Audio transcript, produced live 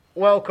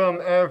Welcome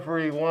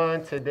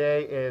everyone.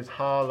 Today is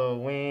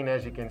Halloween.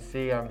 As you can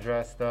see, I'm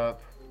dressed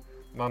up.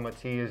 Mama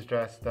T is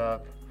dressed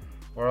up.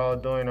 We're all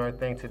doing our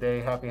thing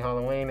today. Happy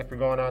Halloween. If you're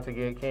going out to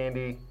get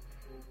candy,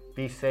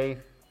 be safe.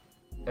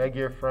 Egg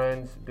your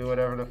friends. Do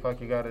whatever the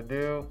fuck you gotta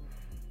do.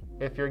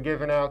 If you're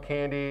giving out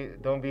candy,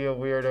 don't be a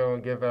weirdo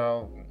and give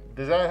out.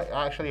 Does that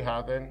actually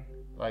happen?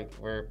 Like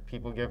where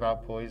people give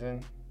out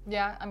poison?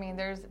 Yeah, I mean,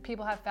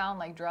 people have found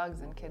like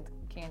drugs in kids'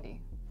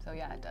 candy. So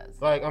yeah, it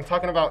does. Like I'm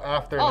talking about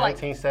after Oh, like-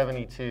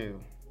 1972.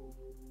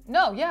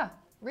 No, yeah.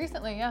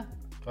 Recently, yeah.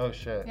 Oh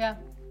shit. Yeah.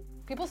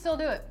 People still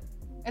do it.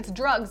 It's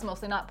drugs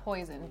mostly, not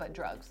poison, but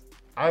drugs.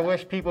 I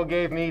wish people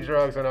gave me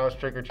drugs when I was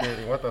trick or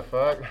treating. What the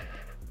fuck?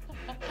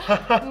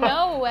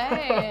 No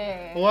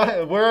way.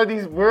 What? Where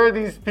are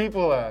these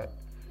people at?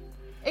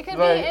 It could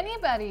Like- be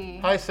anybody.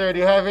 Hi sir, do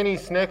you have any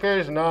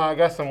Snickers? No, I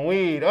got some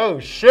weed. Oh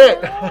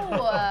shit.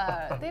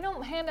 No, they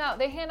don't hand out.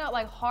 They hand out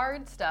like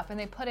hard stuff, and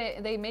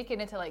they make it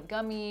into like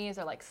gummies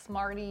or like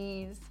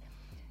Smarties.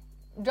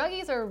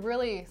 Druggies are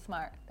really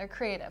smart. They're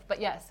creative,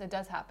 but yes, it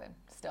does happen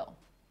still,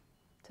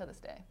 to this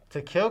day.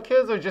 To kill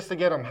kids or just to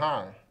get them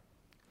high?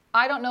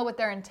 I don't know what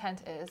their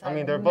intent is. I mean,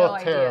 have they're no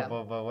both idea.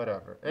 terrible, but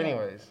whatever.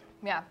 Anyways,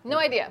 Yeah, no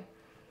idea.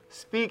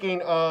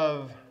 speaking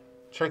of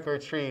trick or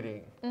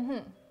treating,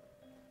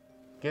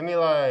 give me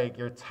like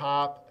your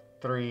top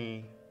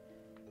three,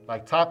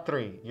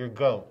 your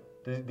GOAT.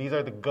 These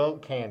are the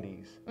GOAT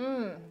candies.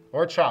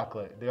 Or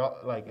chocolate. They all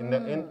like in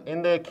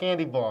the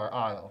candy bar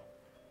aisle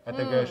at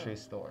the grocery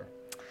store.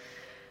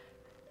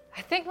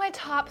 I think my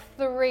top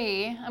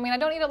three, I mean, I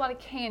don't eat a lot of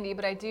candy,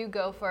 but I do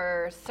go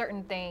for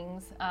certain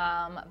things.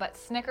 But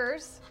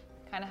Snickers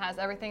kind of has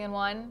everything in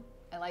one.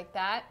 I like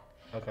that.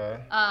 Okay.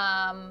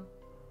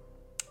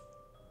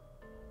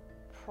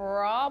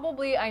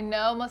 Probably, I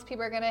know most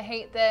people are going to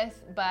hate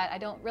this, but I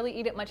don't really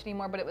eat it much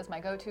anymore, but it was my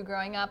go-to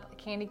growing up,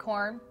 candy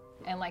corn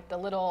and like the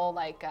little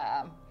like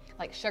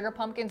sugar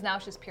pumpkins. Now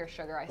it's just pure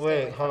sugar. I stay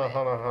Wait, away hold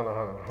from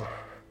on.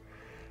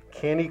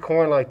 Candy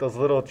corn, like those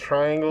little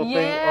triangle things?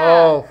 Yeah.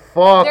 Oh,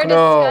 fuck They're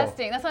no.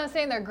 disgusting. That's what I'm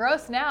saying. They're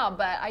gross now,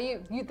 but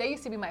they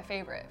used to be my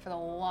favorite for the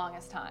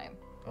longest time.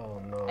 Oh,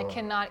 no. I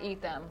cannot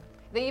eat them.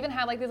 They even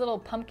have like these little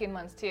pumpkin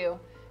ones too.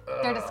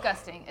 They're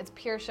disgusting. It's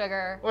pure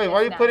sugar. Wait, It's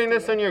why are you putting nasty.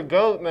 this in your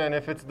GOAT, man,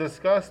 if it's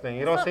disgusting?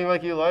 You don't So- seem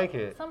like you like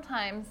it.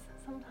 Sometimes.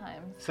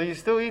 So you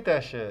still eat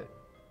that shit?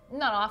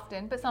 Not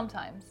often, but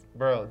sometimes.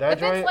 Bro, that If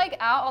joint, it's like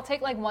out, I'll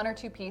take like one or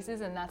two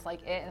pieces and that's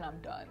like it and I'm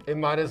done. it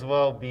might as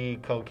well be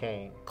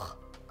cocaine.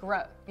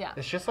 Gross. Yeah.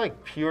 It's just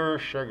like pure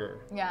sugar.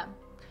 Yeah.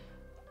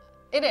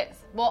 It is.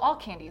 Well, all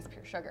candy is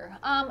pure sugar.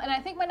 And I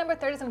think my number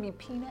 3 is gonna be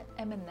peanut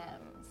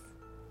M&Ms.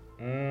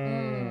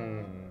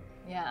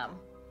 Yeah.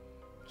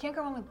 Can't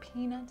go wrong with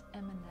peanut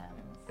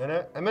M&Ms.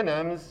 And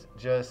M&M's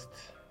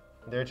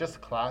they're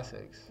just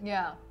classics.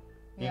 Yeah.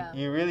 Yeah.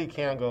 You really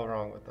can't go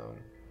wrong with them.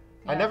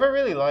 I Yeah. never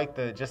really liked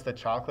just the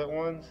chocolate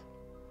ones.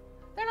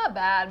 They're not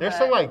bad. There's but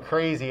some like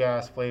crazy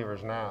ass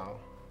flavors now.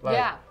 Like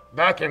Yeah.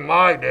 back in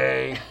my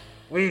day,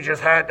 we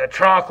just had the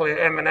chocolate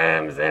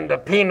M&Ms and the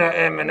peanut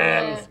M&Ms.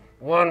 Yeah.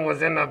 One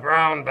was in the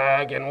brown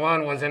bag and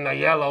one was in the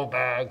yellow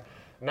bag.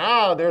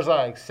 Now there's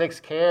like 6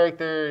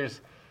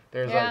 characters.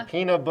 There's Yeah. like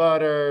peanut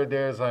butter.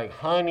 There's like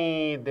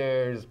honey.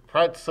 There's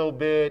pretzel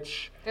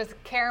bitch. There's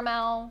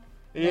caramel.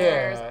 Yeah,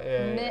 There's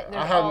yeah. there's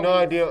I have all no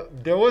these. idea.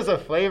 There was a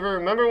flavor.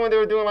 Remember when they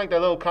were doing like that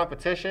little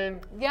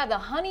competition? Yeah, the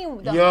honey Yo.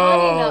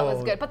 nut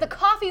was good, but the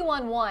coffee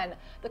one won.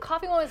 The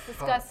coffee one was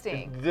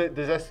disgusting.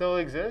 Does that still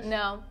exist?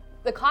 No,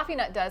 the coffee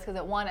nut does because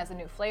it won as a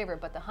new flavor,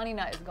 but the honey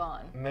nut is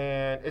gone.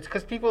 Man, it's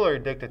because people are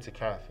addicted to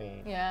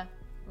caffeine. Yeah,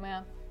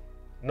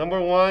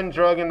 Number 1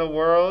 drug in the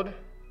world,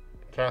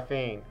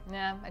 caffeine.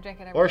 yeah, I drink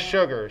it every Or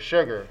day.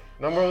 sugar.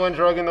 Number 1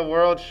 drug in the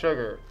world,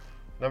 sugar.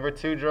 Number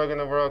 2 drug in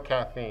the world,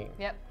 caffeine.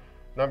 Yep,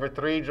 Number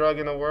 3 drug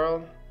in the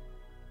world,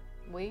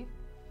 weed.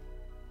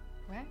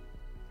 Right?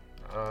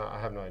 I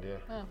have no idea.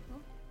 Oh,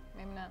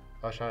 maybe not.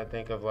 I was trying to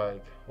think of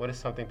like, what is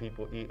something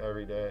people eat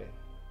every day?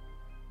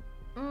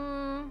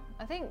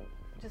 I think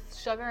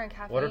just sugar and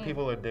caffeine. What are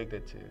people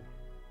addicted to?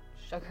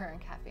 Sugar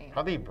and caffeine.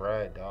 Probably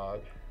bread,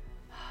 dog.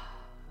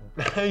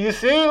 You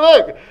see?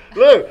 Look,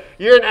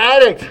 you're an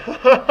addict.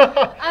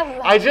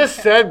 I just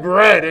said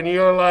bread and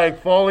you're like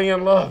falling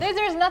in love.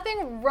 There's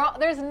nothing wrong.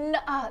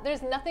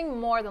 There's nothing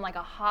more than like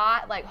a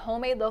hot, like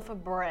homemade loaf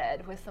of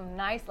bread with some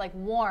nice, like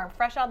warm,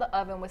 fresh out of the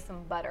oven with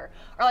some butter,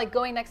 or like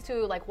walking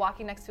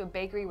next to a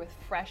bakery with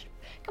fresh.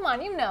 Come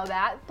on, you know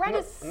that bread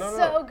is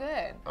so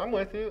good. I'm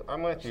with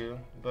you.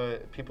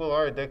 But people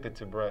are addicted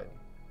to bread.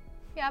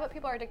 Yeah, but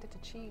people are addicted to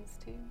cheese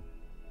too.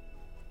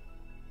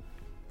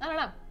 I don't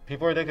know.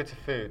 People are addicted to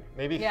food.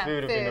 Maybe Yeah,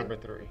 food would be food. number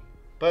 3.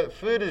 But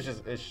food is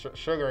just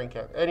sugar and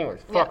caffeine.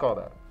 Anyways, fuck Yeah. all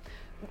that.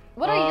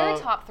 What are your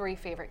top 3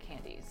 favorite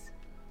candies?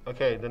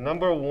 Okay, the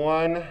number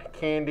 1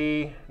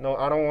 candy, no,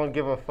 I don't want to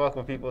give a fuck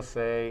what people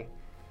say,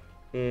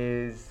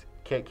 is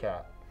Kit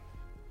Kat.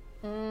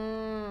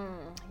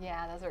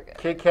 Yeah, those are good.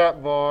 Kit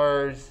Kat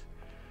bars.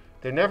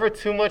 They're never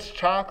too much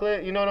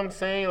chocolate, you know what I'm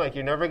saying? Like,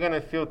 you're never going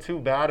to feel too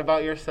bad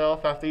about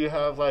yourself after you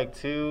have, like,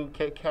 2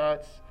 Kit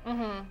Kats.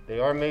 Mm-hmm.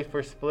 They are made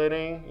for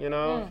splitting, you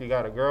know? If you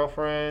got a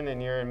girlfriend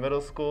and you're in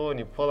middle school and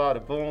you pull out a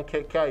boom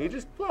Kit Kat, you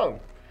just blow them.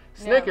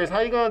 Snickers, how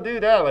you going to do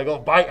that? Like, oh,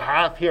 bite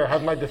half here,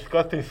 have my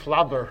disgusting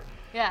slobber.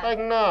 Yeah. Like,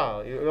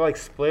 no. You're, like,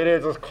 split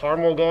it, there's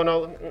caramel going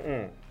out.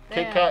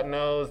 Kit Kat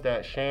knows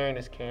that sharing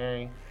is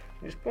caring.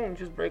 You just, boom,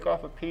 just break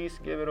off a piece,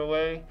 give it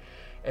away.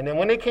 And then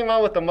when they came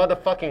out with the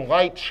motherfucking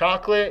white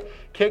chocolate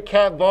Kit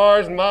Kat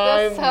bars,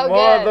 my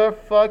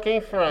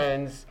motherfucking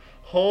friends,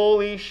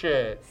 holy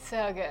shit.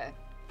 So good.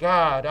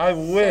 God, I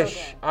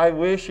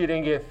wish you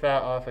didn't get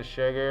fat off of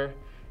sugar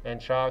and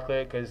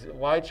chocolate, because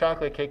white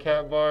chocolate Kit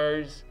Kat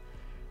bars,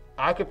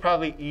 I could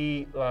probably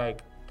eat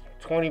like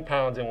 20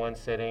 pounds in one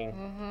sitting.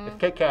 If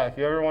Kit Kat, if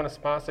you ever want to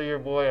sponsor your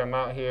boy, I'm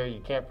out here. You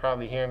can't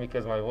probably hear me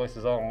because my voice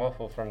is all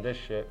muffled from this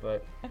shit,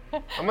 but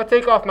I'm going to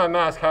take off my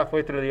mask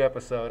halfway through the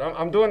episode.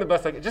 I'm doing the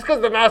best I can. Just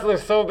because the mask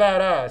looks so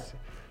badass,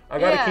 I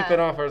got to keep it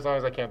on for as long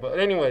as I can. But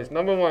anyways,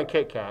 number 1,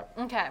 Kit Kat.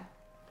 Okay.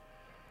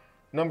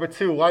 Number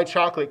 2, white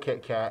chocolate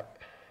Kit Kat.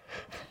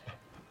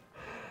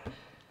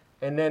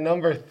 And then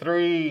number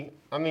 3,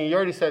 I mean, you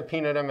already said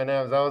peanut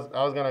M&Ms. I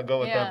was gonna go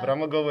with that, but I'm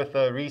gonna go with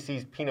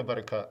Reese's peanut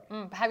butter cup.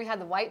 Have you had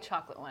the white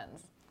chocolate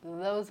ones?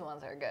 Those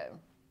ones are good.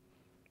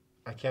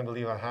 I can't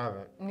believe I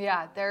haven't.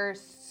 Yeah, they're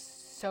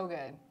so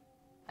good.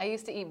 I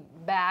used to eat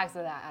bags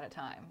of that at a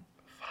time.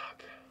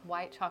 Fuck.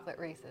 White chocolate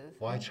Reese's.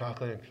 White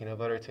chocolate and peanut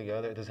butter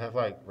together. Does it have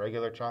like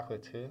regular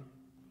chocolate too?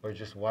 Or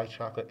just white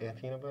chocolate and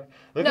peanut butter?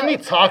 Look at me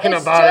talking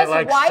about it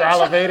like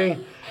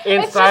salivating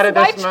inside of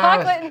this mask. It's white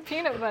chocolate and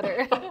peanut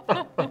butter.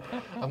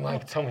 I'm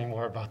like, tell me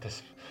more about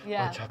this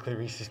white chocolate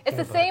Reese's peanut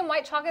butter. It's the same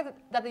white chocolate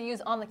that they use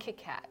on the Kit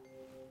Kat.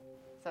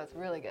 So it's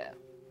really good.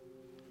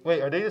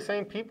 Wait, are they the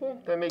same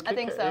people that make Kit Kat? I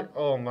think so.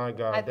 Oh my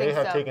God. They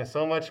have taken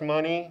so much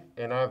money,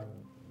 and I've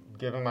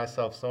given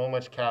myself so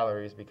much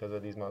calories because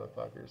of these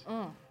motherfuckers.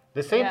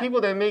 The same people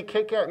that make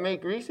Kit Kat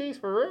make Reese's,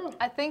 for real?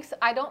 I think so.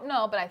 I don't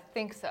know, but I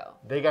think so.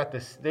 They got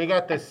the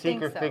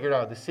secret figured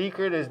out. The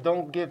secret is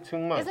don't give too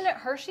much. Isn't it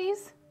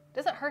Hershey's?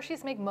 Doesn't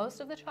Hershey's make most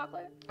of the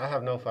chocolate? I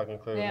have no fucking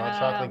clue. Yeah, my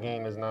chocolate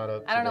game is not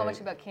up to I don't know date. much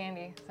about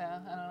candy, so I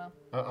don't know.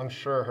 I'm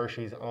sure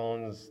Hershey's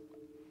owns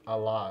a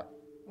lot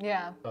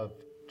of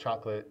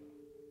chocolate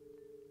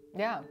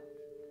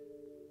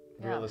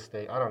real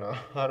estate. I don't know.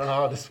 I don't know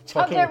how this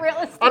real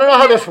estate. I don't know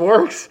how this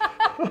works.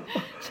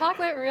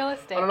 Chocolate real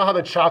estate. I don't know how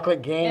the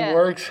chocolate game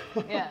works.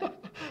 All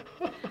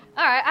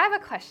right, I have a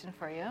question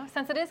for you.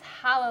 Since it is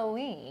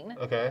Halloween,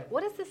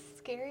 what is the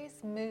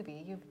scariest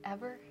movie you've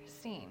ever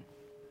seen?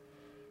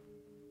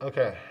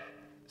 Okay,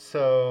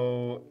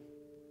 so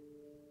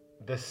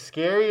the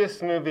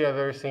scariest movie I've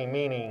ever seen,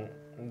 meaning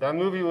that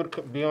movie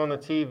would be on the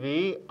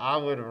TV, I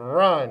would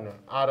run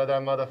out of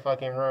that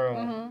motherfucking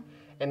room.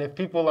 And if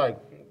people like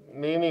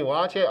made me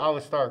watch it, I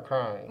would start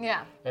crying.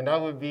 Yeah. And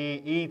that would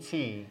be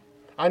E.T.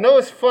 I know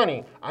it's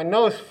funny,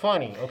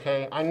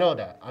 okay? I know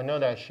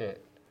that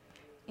shit.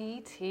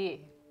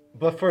 E.T.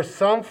 But for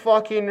some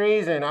fucking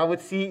reason, I would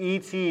see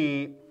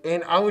E.T.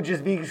 and I would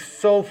just be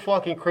so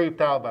fucking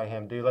creeped out by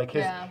him, dude. Like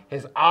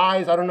his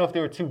eyes, I don't know if they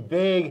were too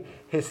big.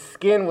 His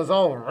skin was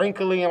all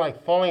wrinkly and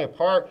like falling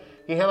apart.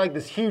 He had like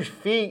this huge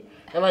feet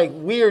and like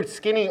weird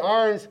skinny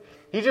arms.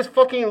 He just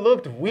fucking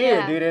looked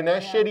weird, dude. And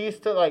that shit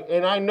used to like,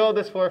 and I know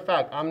this for a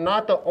fact. I'm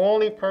not the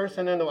only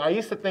person I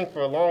used to think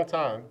for a long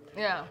time.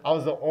 Yeah. I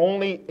was the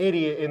only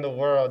idiot in the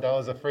world that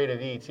was afraid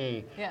of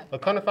E.T. Yeah.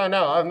 But come to find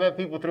out, I've met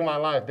people through my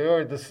life. They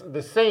were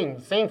the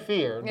same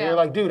fear. They were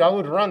like, dude, I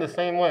would run the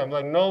same way. I'm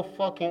like, no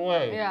fucking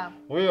way. Yeah.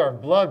 We are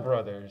blood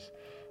brothers.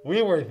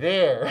 We were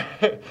there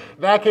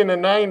back in the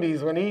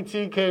 90s when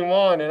E.T. came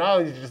on, and I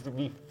was just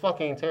be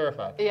fucking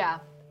terrified. Yeah.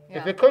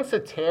 If it comes to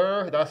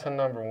terror, that's a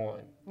number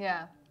one.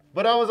 Yeah.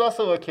 But I was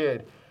also a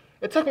kid.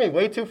 It took me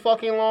way too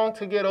fucking long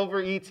to get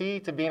over E.T.,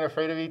 to being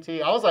afraid of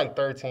E.T. I was like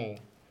 13.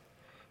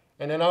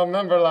 And then I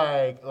remember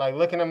like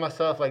looking at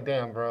myself like,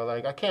 damn, bro,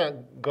 like I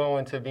can't go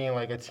into being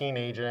like a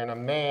teenager and a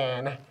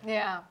man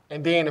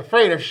and being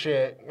afraid of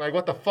shit. Like,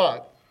 what the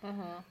fuck?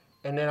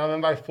 And then I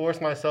remember I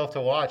forced myself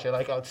to watch it.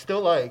 Like, I was still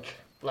like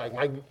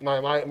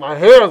my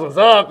hairs was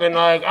up and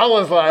like I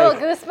was like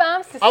little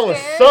goosebumps. I was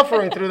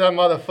suffering through that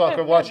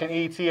motherfucker watching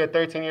E.T. at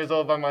 13 years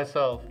old by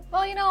myself.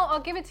 Well, you know,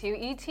 I'll give it to you.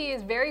 E.T.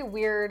 is very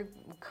weird,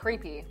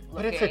 creepy looking.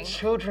 But it's a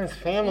children's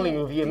family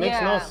movie. It makes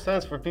no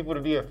sense for people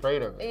to be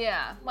afraid of it.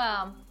 Yeah,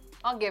 well,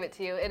 I'll give it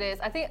to you. It is.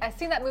 I think I've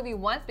seen that movie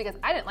once because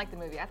I didn't like the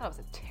movie. I thought it was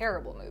a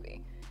terrible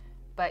movie.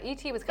 But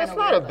E.T. was kind of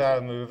weird. It's not a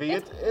bad movie.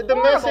 The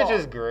message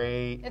is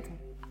great.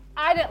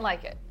 I didn't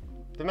like it.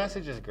 The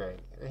message is great.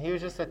 He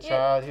was just a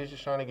child. He was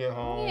just trying to get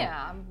home.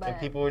 Yeah, but... And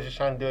people were just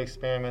trying to do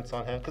experiments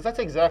on him. Because that's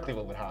exactly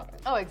what would happen.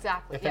 Oh,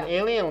 exactly. If an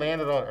alien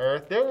landed on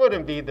Earth, there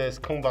wouldn't be this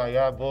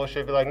kumbaya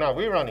bullshit. Be like, nah,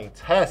 we're running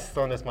tests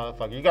on this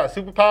motherfucker. You got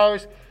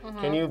superpowers?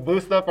 Can you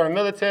boost up our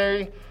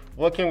military?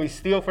 What can we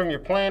steal from your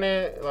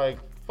planet? Like,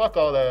 fuck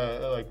all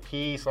that, like,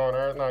 peace on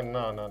Earth.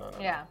 No.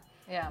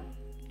 Yeah.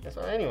 And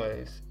so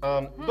anyways,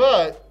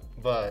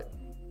 but...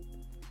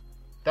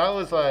 that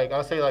was like,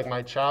 I'll say like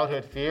my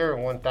childhood fear,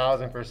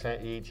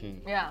 1000%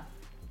 E.T. Yeah.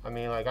 I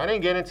mean, like, I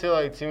didn't get into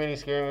like too many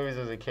scary movies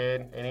as a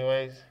kid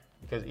anyways,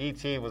 because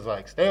E.T. was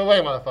like, stay away,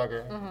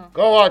 motherfucker.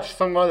 Go watch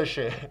some other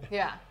shit.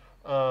 Yeah.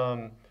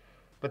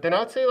 But then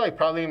I'd say like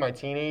probably my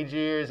teenage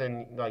years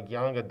and like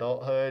young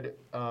adulthood,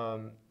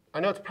 I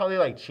know it's probably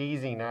like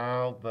cheesy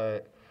now,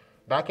 but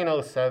back in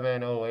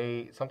 07,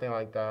 08, something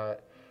like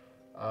that,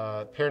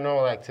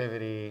 Paranormal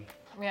Activity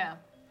Yeah.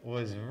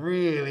 was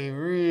really,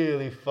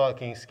 really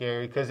fucking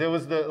scary because it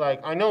was the,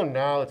 like, I know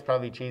now it's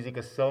probably cheesy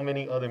because so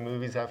many other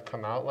movies have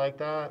come out like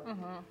that.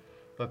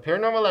 But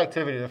Paranormal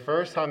Activity, the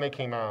first time it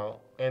came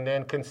out, and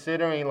then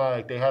considering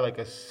like they had like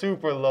a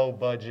super low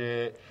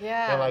budget,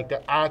 Yeah. and like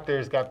the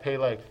actors got paid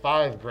like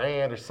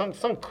 $5,000 or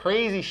some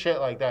crazy shit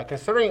like that.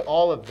 Considering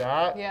all of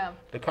that, Yeah.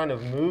 the kind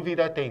of movie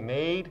that they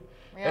made,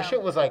 Yeah. that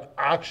shit was like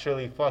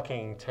actually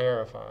fucking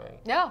terrifying.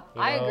 No,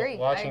 You I know, agree.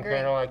 Watching I agree.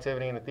 Paranormal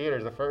Activity in the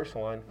theaters, the first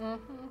one.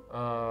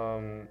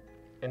 And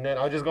then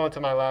I'll just go into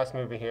my last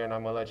movie here, and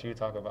I'm gonna let you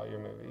talk about your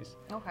movies.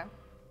 Okay.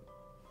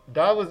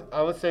 That was,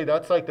 I would say,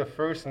 that's like the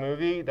first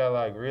movie that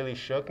like really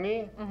shook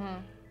me.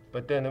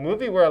 But then the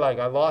movie where like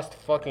I lost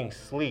fucking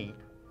sleep.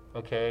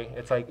 Okay,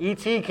 it's like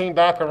E.T. came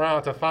back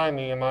around to find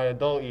me in my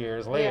adult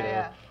years later.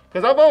 yeah.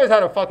 Because I've always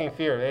had a fucking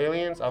fear of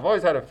aliens. I've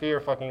always had a fear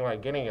of fucking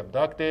like getting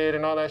abducted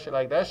and all that shit.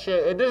 Like that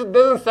shit, it just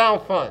doesn't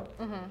sound fun.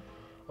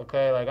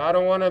 Okay, like I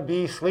don't want to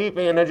be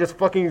sleeping and then just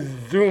fucking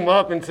zoom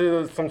up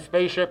into some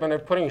spaceship and they're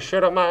putting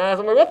shit up my ass.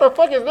 I'm like, what the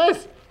fuck is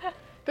this?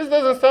 This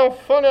doesn't sound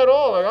fun at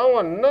all. Like I don't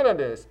want none of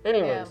this.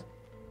 Anyways,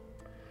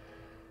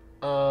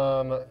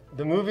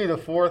 the movie The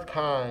Fourth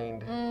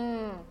Kind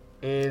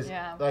is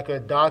Yeah. like a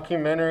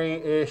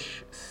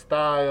documentary-ish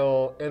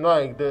style, and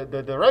like the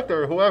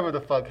director, whoever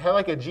the fuck, had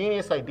like a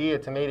genius idea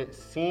to make it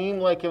seem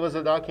like it was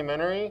a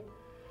documentary.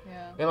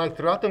 Yeah. And like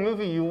throughout the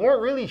movie, you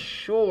weren't really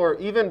sure,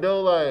 even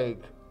though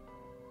like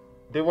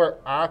they were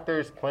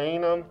actors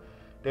playing them.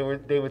 They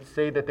would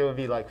say that there would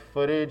be like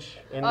footage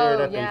in there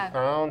that yeah. they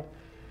found,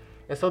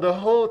 and so the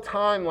whole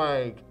time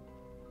like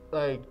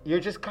you're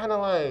just kind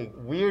of like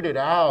weirded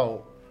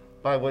out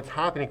by what's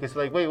happening, because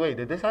like wait,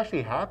 did this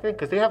actually happen?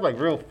 Because they have like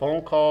real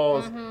phone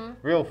calls,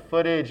 real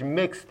footage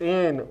mixed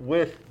in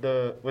with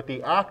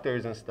the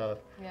actors and stuff.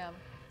 Yeah.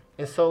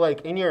 And so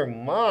like in your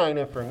mind,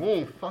 and for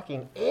me,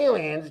 fucking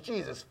aliens,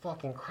 Jesus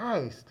fucking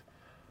Christ.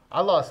 I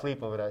lost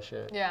sleep over that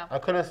shit. Yeah. I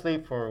couldn't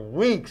sleep for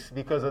weeks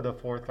because of The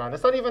Fourth Kind.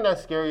 It's not even that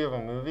scary of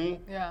a movie,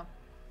 Yeah.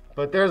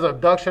 but there's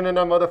abduction in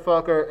that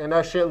motherfucker, and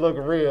that shit looked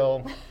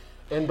real.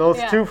 And those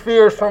Yeah. two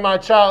fears from my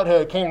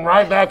childhood came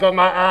right back up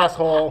my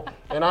asshole,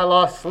 and I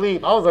lost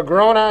sleep. I was a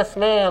grown-ass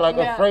man, like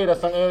Yeah. afraid that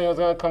some alien was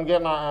gonna come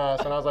get my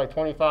ass, and I was like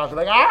 25,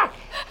 like,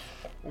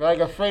 like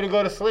afraid to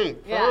go to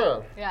sleep, for Yeah.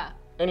 real. Yeah.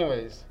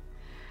 Anyways,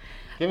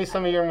 give me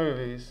some of your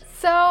movies.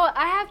 So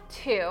I have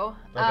two.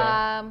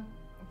 Okay.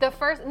 The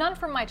first, none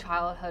from my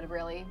childhood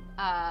really.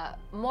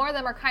 More of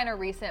them are kind of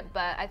recent,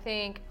 but I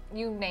think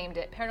you named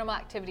it. Paranormal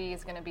Activity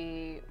is going to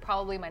be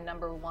probably my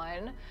number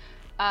one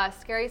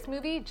scariest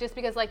movie, just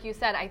because, like you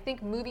said, I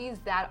think movies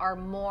that are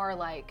more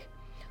like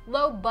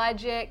low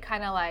budget,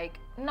 kind of like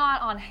not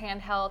on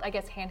handheld, I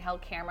guess handheld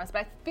cameras,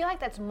 but I feel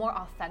like that's more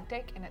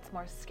authentic and it's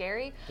more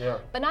scary. Yeah.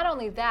 But not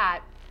only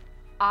that,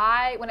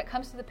 when it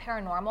comes to the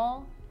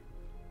paranormal,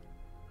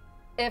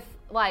 if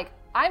like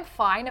I'm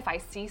fine if I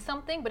see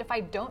something, but if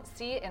I don't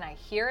see it and I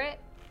hear it,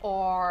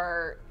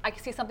 or I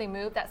see something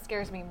move, that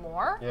scares me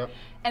more. Yep.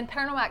 And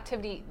Paranormal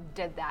Activity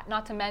did that.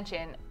 Not to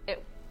mention,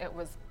 it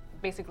was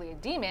basically a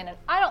demon, and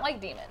I don't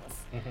like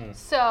demons.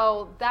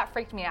 So that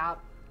freaked me out.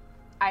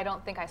 I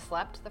don't think I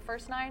slept the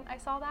first night I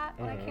saw that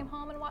when I came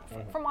home and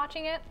from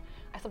watching it.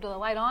 I slept with the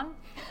light on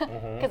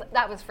because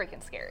that was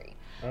freaking scary.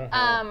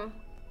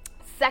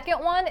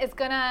 Second one is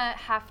gonna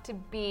have to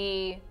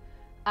be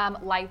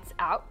Lights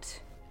Out.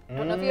 I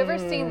don't know if you've ever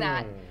seen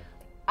that.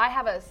 I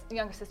have a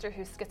younger sister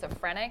who's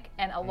schizophrenic,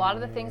 and a lot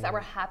of the things that were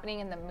happening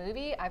in the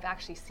movie, I've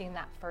actually seen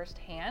that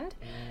firsthand.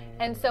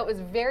 And so it was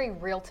very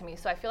real to me.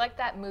 So I feel like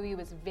that movie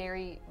was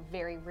very,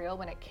 very real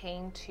when it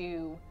came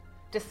to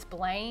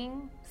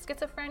displaying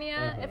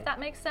schizophrenia, if that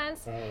makes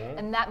sense.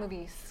 And that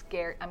movie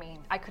scared, I mean,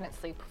 I couldn't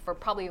sleep for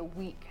probably a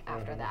week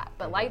after that.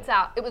 But Lights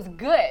Out, it was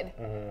good,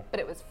 but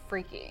it was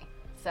freaky.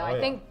 So I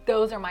think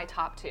those are my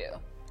top two.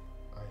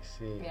 I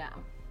see. Yeah.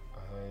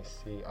 I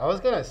see. I was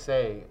gonna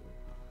say,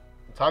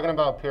 talking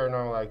about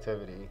Paranormal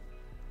Activity,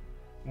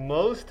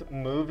 most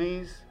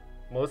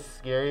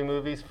scary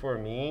movies for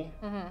me,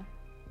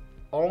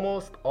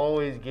 almost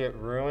always get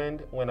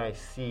ruined when I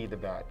see the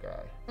bad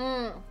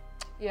guy.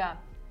 Yeah.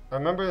 I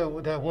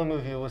remember that one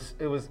movie.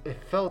 It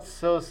felt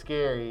so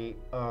scary.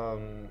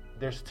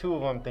 There's two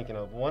of them I'm thinking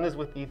of. One is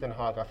with Ethan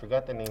Hawke. I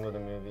forgot the name of the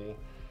movie.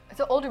 It's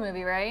an older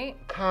movie, right?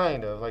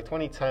 Kind of like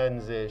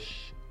 2010s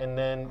ish. And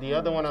then the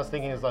other one I was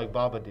thinking is like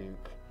Babadook.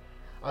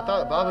 I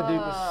thought Babadook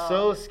was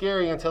so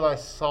scary until I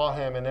saw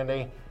him, and then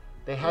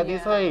they had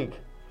these like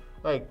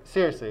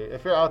seriously,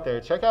 if you're out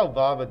there, check out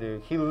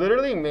Babadook. He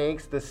literally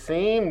makes the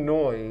same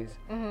noise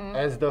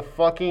as the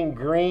fucking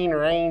Green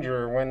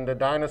Ranger when the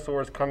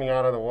dinosaur's coming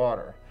out of the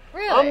water.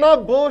 Really? I'm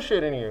not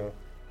bullshitting you.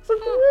 It's like,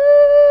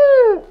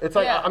 woo! It's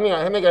like, Yeah. I mean,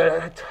 I make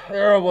a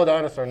terrible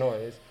dinosaur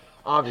noise,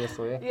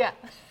 obviously. Yeah.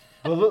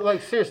 But look,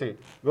 like, seriously,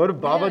 go to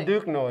Really?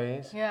 Babadook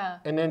noise. Yeah.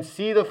 And then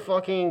see the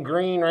fucking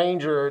Green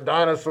Ranger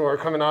dinosaur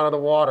coming out of the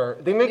water.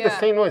 They make the Yeah.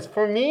 same noise.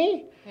 For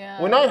me,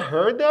 Yeah. when I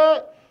heard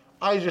that,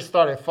 I just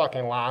started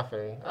fucking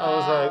laughing. I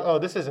was like, oh,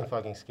 this isn't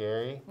fucking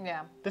scary.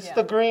 Yeah. This is yeah.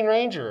 the Green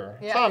Ranger.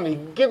 Yeah. Tommy,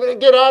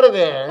 get out of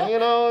there. You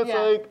know, it's Yeah.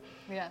 like.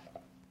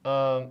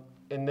 Yeah.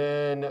 And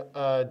then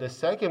the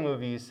second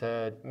movie you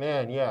said,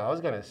 man, yeah, I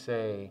was gonna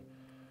say,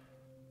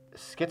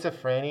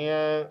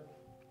 schizophrenia.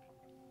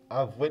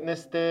 I've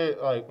witnessed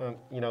it, like,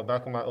 you know,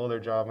 back in my older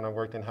job when I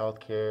worked in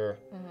healthcare.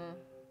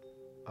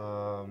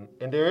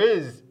 And there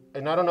is,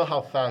 and I don't know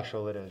how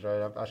factual it is,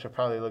 right? I should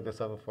probably look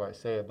this up before I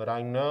say it, but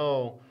I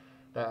know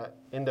that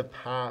in the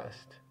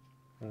past,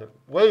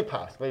 way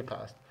past,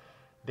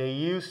 they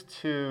used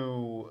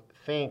to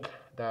think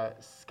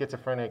that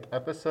schizophrenic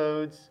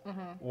episodes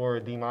were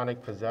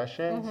demonic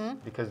possessions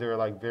because they were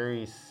like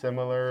very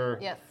similar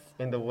Yes.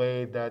 in the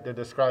way that they're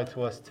described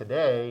to us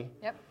today.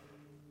 Yep.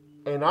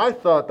 And I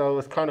thought that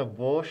was kind of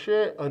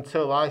bullshit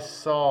until I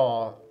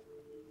saw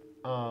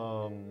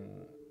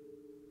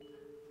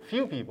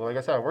few people. Like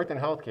I said, I worked in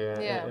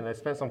healthcare Yeah. and I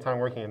spent some time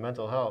working in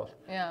mental health.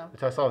 Yeah.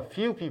 So I saw a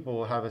few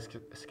people have a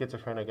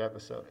schizophrenic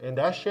episode. And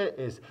that shit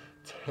is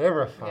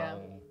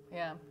terrifying.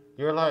 Yeah.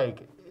 You're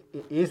like,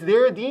 is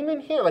there a demon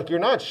here? Like, you're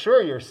not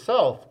sure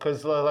yourself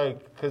because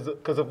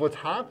of what's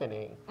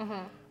happening.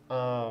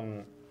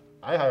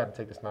 I had to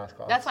take this mask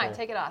off. That's fine. so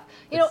Take it off.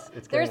 You know,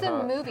 it's there's getting a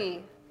hot.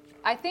 movie.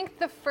 I think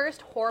the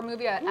first horror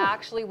movie I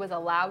actually was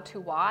allowed to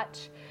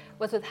watch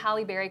was with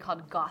Halle Berry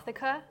called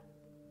Gothica.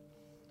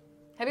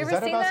 Have you Is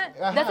ever that seen about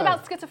that? I That's have.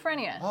 about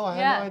schizophrenia. Oh, I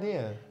yeah. had no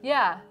idea.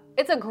 Yeah.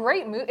 It's a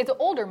great movie. It's an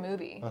older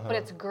movie, Uh-huh. but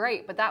it's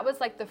great. But that was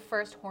like the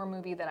first horror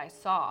movie that I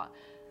saw.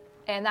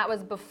 And that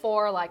was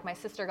before like my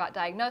sister got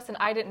diagnosed and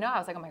I didn't know. I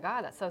was like, oh my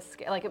God, that's so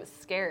scary. Like it was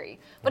scary.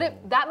 But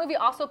that movie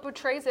also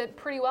portrays it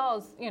pretty well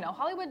as, you know,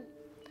 Hollywood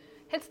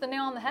hits the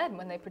nail on the head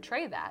when they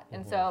portray that.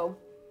 And so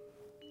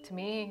to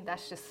me,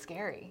 that's just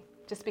scary.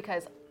 Just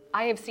because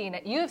I have seen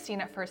it, you have seen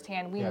it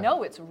firsthand. We Yeah.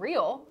 know it's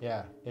real.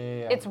 Yeah.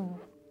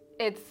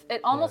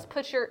 It almost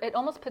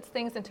puts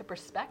things into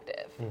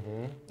perspective.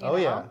 you Oh know?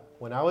 yeah.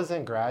 When I was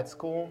in grad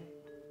school,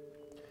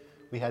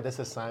 we had this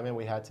assignment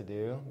we had to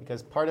do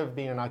because part of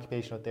being an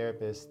occupational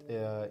therapist,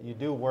 you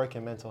do work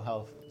in mental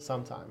health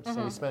sometimes.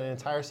 So we spent an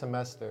entire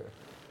semester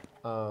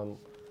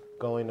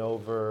going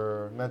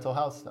over mental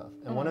health stuff.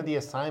 And one of the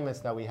assignments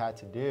that we had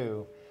to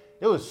do,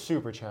 it was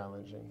super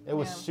challenging. It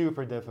was Yeah.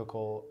 super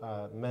difficult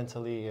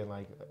mentally, and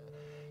like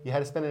you had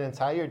to spend an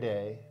entire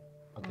day,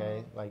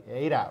 okay, like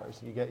 8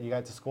 hours. You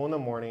got to school in the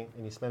morning,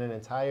 and you spend an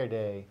entire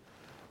day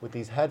with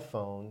these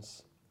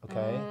headphones,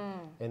 okay,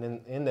 and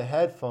then in the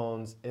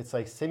headphones, it's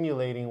like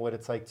simulating what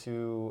it's like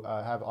to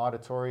have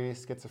auditory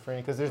schizophrenia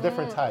because there's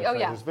different types. Oh, right?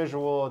 yeah. There's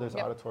visual, there's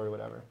Yep. auditory,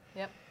 whatever.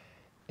 Yep.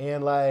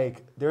 And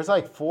like, there's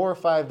like 4 or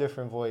 5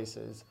 different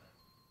voices.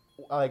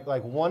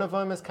 Like one of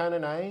them is kind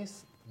of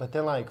nice, but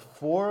then like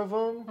 4 of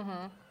them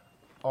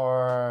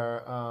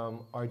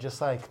are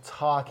just like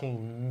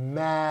talking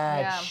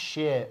mad Yeah.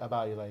 shit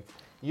about you. Like,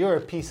 you're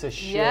a piece of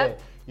shit.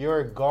 Yep.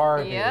 You're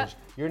garbage. Yep.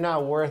 You're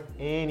not worth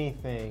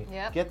anything.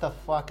 Yep. Get the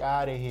fuck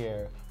out of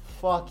here.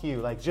 Fuck you.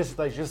 Like just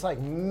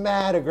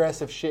mad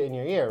aggressive shit in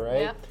your ear,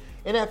 right? Yep.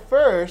 And at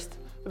first,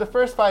 for the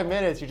first 5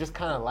 minutes, you're just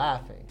kind of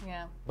laughing.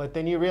 Yeah. But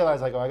then you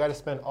realize, like, oh, I got to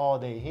spend all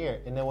day here.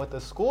 And then what the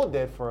school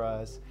did for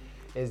us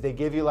is they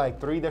give you like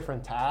 3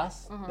 different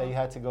tasks that you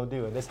had to go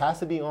do, and this has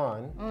to be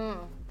on.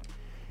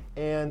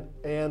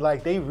 And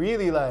like they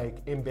really like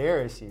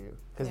embarrass you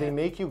because they Yeah.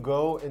 make you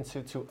go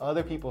into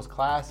other people's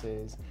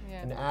classes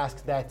Yeah. and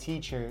ask that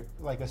teacher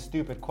like a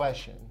stupid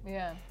question.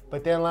 Yeah.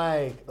 But then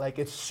like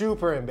it's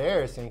super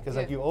embarrassing because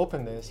like Yeah. you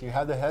open this, you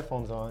have the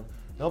headphones on,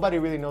 nobody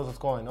really knows what's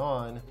going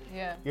on.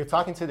 Yeah. You're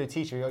talking to the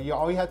teacher.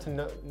 All you have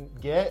to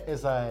get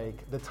is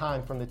like the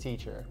time from the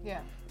teacher. Yeah.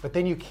 But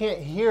then you can't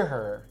hear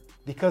her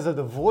because of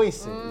the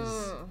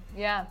voices.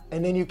 Yeah.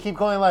 And then you keep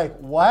going like,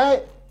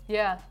 what?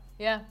 Yeah.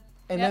 Yeah.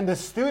 And Yep. then the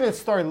students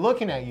start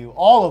looking at you,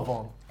 all of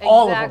them.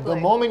 All of them. Exactly. The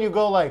moment you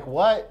go like,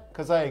 what?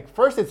 Because like,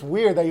 first it's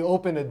weird that you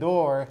open the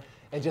door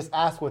and just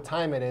ask what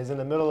time it is in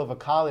the middle of a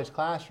college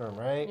classroom,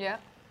 right? Yeah.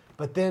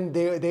 But then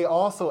they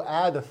also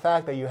add the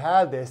fact that you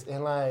have this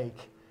and like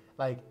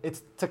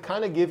it's to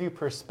kind of give you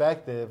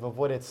perspective of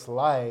what it's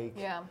like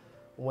Yeah.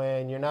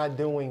 when you're not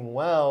doing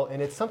well,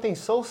 and it's something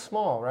so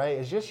small, right?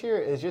 It's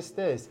just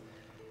this.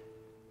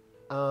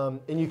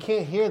 And you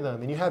can't hear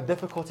them, and you have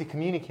difficulty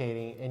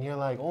communicating, and you're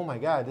like, oh my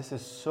God, this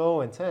is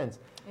so intense.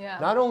 Yeah.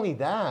 Not only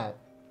that,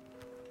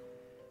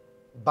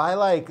 by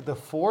like the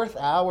 4th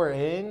hour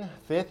in,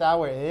 5th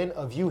hour in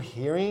of you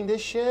hearing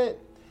this shit,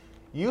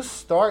 you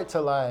start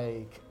to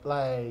like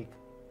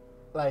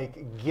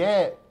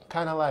get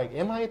kind of like,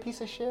 am I a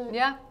piece of shit?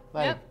 Yeah.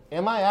 Like, Yep.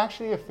 am I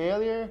actually a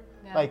failure?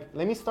 Yeah. Like,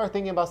 let me start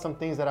thinking about some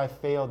things that I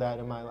failed at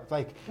in my life.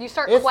 Like, You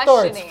start it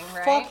questioning, starts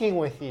right? fucking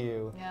with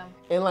you. Yeah.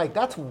 And like,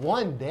 that's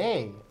one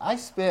day. I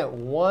spent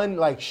one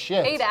like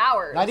shift. 8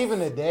 hours. Not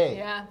even a day.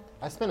 Yeah.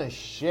 I spent a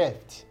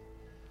shift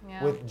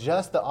Yeah. with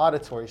just the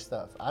auditory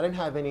stuff. I didn't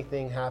have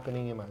anything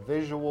happening in my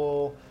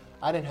visual.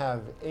 I didn't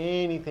have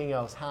anything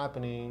else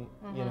happening,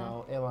 you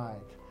know, and like,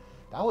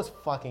 that was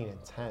fucking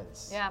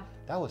intense. Yeah.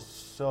 That was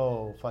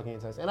so fucking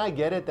intense. And I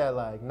get it that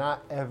like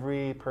not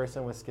every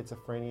person with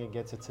schizophrenia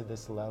gets it to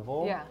this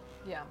level. Yeah.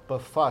 Yeah.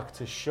 But fuck,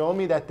 to show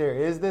me that there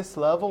is this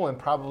level and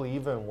probably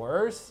even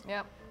worse,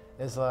 Yep.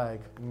 it's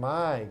like,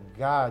 my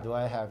God, do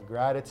I have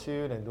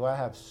gratitude and do I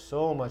have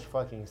so much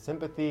fucking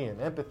sympathy and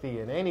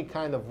empathy and any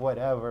kind of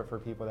whatever for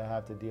people that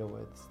have to deal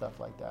with stuff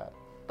like that.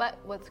 But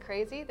what's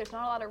crazy, there's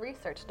not a lot of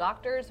research.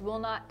 Doctors will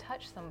not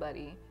touch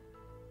somebody.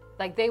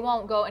 Like, they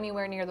won't go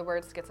anywhere near the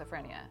word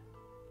schizophrenia.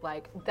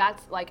 Like,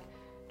 that's like,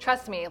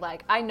 trust me,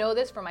 like, I know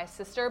this from my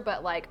sister,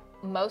 but like,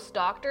 most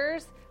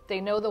doctors, they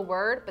know the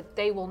word, but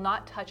they will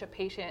not touch a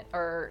patient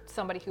or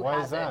somebody who Why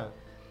has is that? it.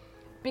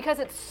 Because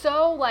it's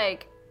so,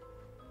 like,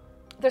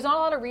 there's not a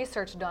lot of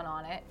research done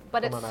on it,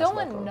 but Come it's on, so ask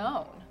my phone.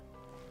 unknown.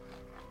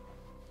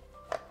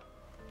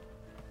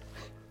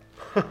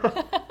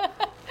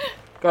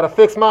 Gotta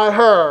fix my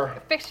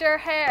hair. Fix your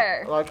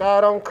hair. Like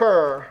I don't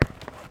care.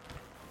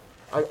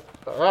 I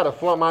gotta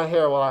flaunt my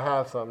hair while I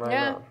have some right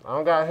Yeah. now. I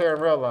don't got hair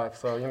in real life,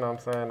 so you know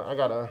what I'm saying. I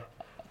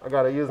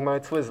gotta use my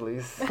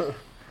Twizzlers.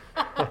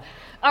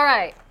 All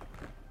right.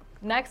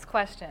 Next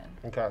question.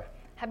 Okay.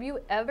 Have you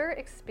ever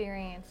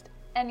experienced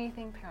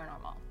anything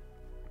paranormal?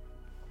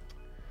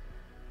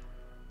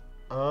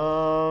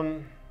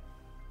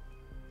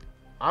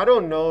 I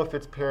don't know if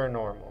it's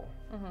paranormal,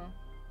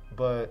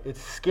 but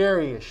it's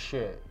scary as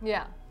shit.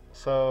 Yeah.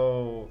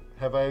 So,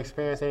 have I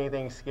experienced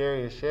anything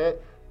scary as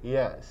shit?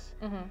 Yes.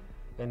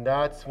 And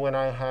that's when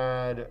I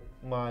had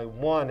my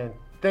one and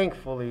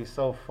thankfully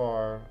so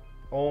far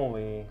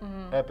only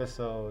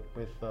episode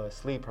with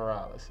sleep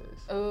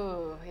paralysis.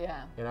 Ooh,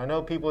 yeah. And I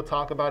know people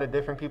talk about it,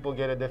 different people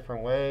get it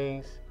different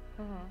ways.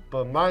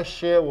 But my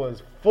shit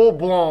was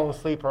full-blown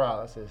sleep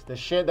paralysis. The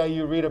shit that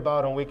you read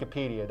about on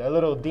Wikipedia. That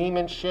little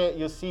demon shit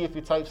you'll see if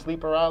you type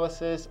sleep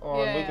paralysis on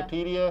Yeah.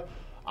 Wikipedia.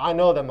 I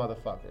know that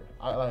motherfucker.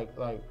 I like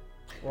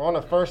we're on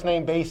a first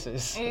name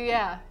basis.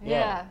 Yeah,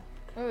 yeah.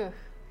 Ooh.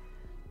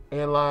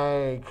 And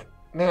like,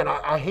 man,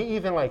 I hate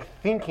even like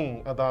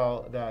thinking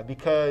about that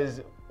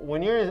because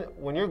when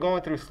you're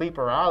going through sleep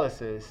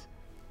paralysis,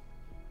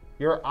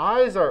 your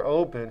eyes are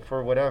open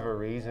for whatever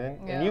reason,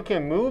 Yeah. and you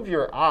can move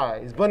your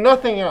eyes, but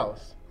nothing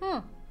else.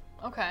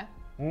 Okay.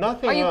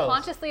 Nothing Are you else.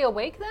 consciously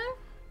awake then?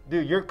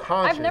 Dude, you're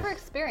conscious. I've never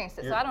experienced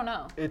it, so I don't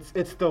know.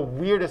 It's the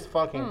weirdest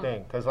fucking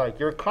thing, cause like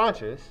you're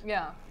conscious,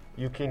 Yeah.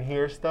 you can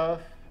hear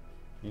stuff,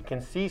 you can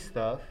see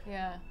stuff,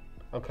 Yeah.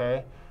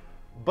 okay,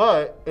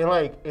 but and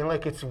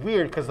like it's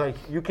weird, cause like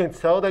you can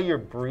tell that you're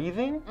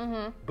breathing,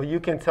 but you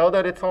can tell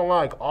that it's on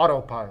like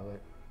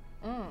autopilot.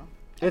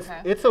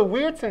 Okay. It's a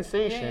weird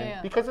sensation Yeah,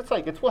 yeah. because it's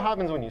like it's what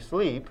happens when you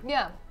sleep,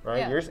 Yeah. right?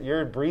 Yeah.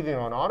 You're breathing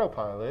on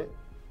autopilot.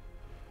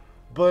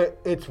 But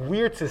it's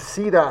weird to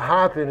see that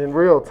happen in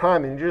real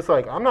time, and you're just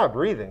like, I'm not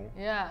breathing.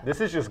 Yeah. This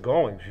is just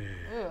going.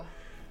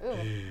 Ooh. Ooh.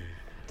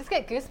 Just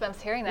get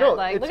goosebumps hearing that. No,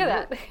 like, it's look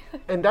at that.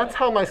 And that's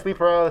how my sleep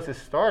paralysis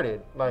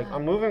started. Like,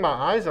 I'm moving my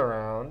eyes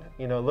around,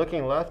 you know,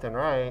 looking left and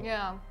right,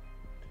 Yeah.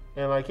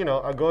 and like, you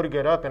know, I go to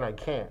get up and I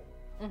can't.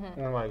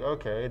 And I'm like,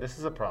 okay, this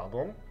is a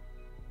problem.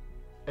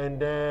 And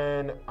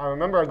then I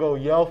remember I go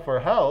yell for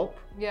help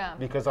Yeah.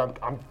 because I'm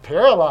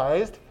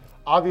paralyzed.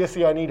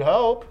 Obviously, I need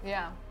help.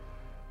 Yeah.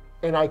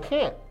 And I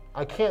can't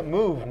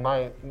move.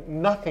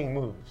 Nothing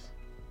moves.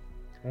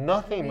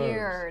 Nothing moves.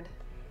 Weird.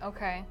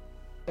 Okay.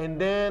 And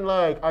then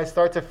like I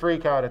start to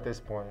freak out at this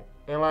point.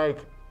 And like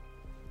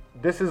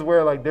this is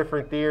where like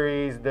different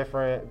theories,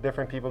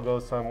 different people go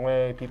some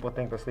way. People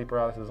think the sleep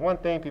paralysis is one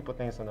thing, people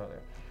think it's another.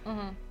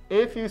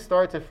 If you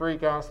start to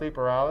freak out sleep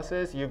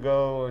paralysis, you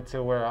go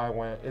to where I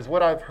went, is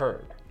what I've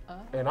heard.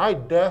 And I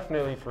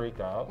definitely freaked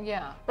out.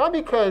 Yeah. Not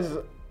because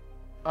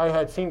I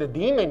had seen the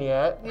demon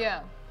yet,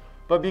 Yeah.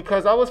 but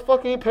because I was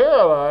fucking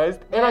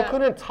paralyzed and I Yeah.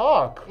 couldn't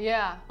talk.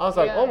 Yeah. I was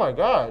like, yeah. oh my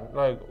God,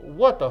 like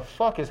what the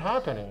fuck is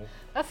happening?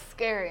 That's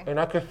scary. And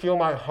I could feel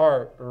my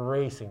heart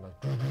racing.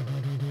 Like,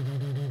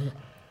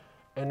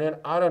 and then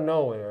out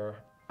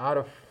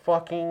of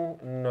fucking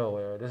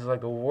nowhere, this is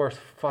like the worst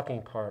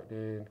fucking part,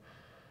 dude.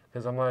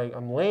 Because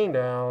I'm laying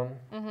down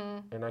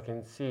and I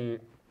can see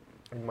it,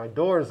 and my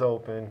door is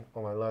open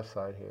on my left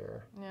side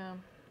here. Yeah.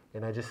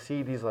 And I just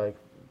see these like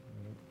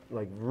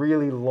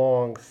really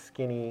long,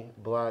 skinny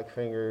black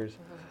fingers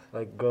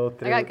like go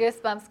through. I got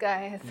goosebumps,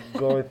 guys.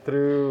 Going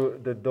through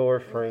the door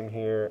frame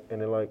here,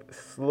 and it like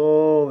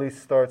slowly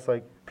starts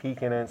like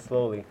peeking in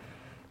slowly.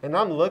 And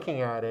I'm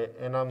looking at it,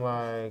 and I'm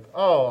like,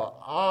 oh,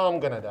 I'm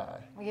gonna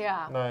die.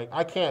 Yeah. Like,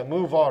 I can't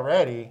move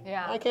already.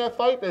 Yeah. I can't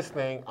fight this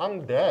thing.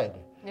 I'm dead.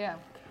 Yeah.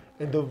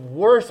 And the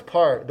worst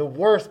part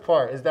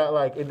is that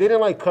like, it didn't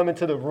like come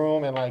into the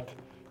room and like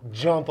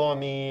jump on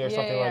me or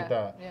something like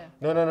that. Yeah.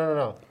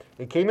 No.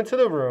 It came into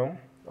the room,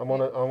 I'm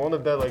on the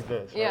bed like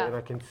this, right? Yeah. And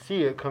I can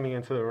see it coming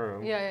into the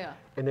room. Yeah.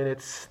 And then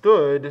it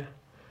stood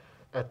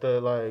at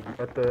the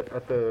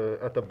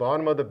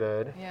bottom of the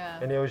bed. Yeah.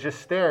 And it was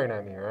just staring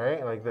at me,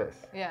 right? Like this.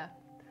 Yeah.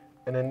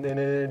 And then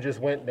it just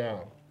went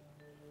down.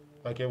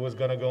 Like it was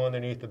gonna go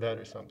underneath the bed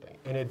or something.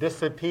 And it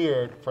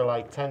disappeared for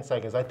like 10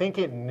 seconds. I think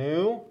it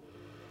knew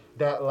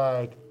that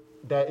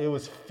it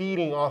was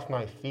feeding off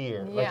my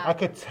fear. Yeah. Like I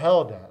could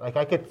tell that. Like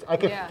I could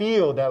Yeah.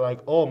 feel that, like,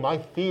 oh, my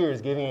fear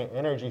is giving it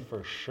energy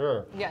for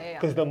sure. Yeah.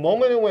 Because the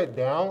moment it went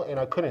down and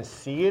I couldn't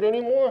see it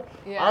anymore,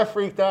 Yeah. I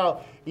freaked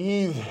out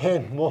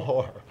even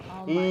more.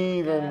 Oh my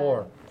Even God.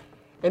 more.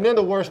 And then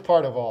the worst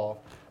part of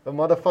all, the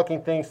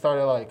motherfucking thing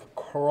started like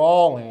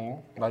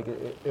crawling, like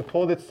it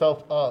pulled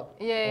itself up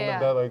on the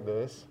bed like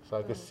this, so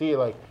I could see it,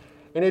 like,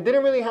 and it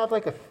didn't really have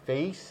like a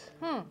face.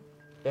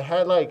 It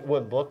had like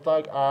what looked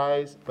like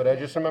eyes, but I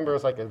just remember it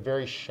was like a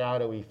very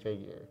shadowy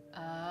figure.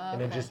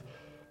 And it just,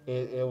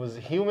 it was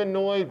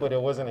humanoid, but it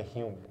wasn't a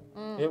human.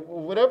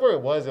 Whatever it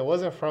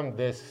wasn't from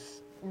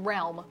this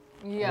Realm.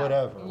 Yeah.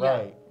 whatever, Yeah.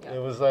 right? Yeah. It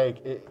was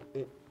like, it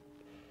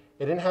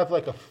didn't have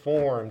like a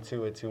form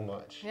to it too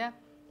much. Yeah.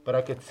 But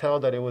I could tell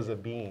that it was a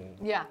being.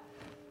 Yeah.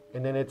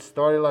 And then it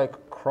started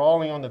like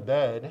crawling on the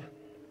bed.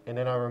 And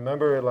then I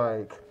remember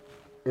like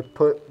it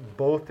put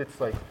both its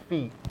like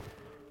feet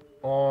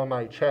on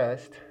my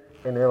chest.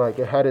 And then like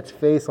it had its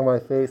face on my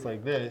face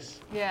like this.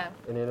 Yeah.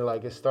 And then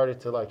like it started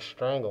to like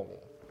strangle me.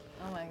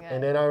 Oh my God.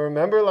 And then I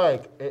remember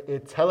like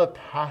it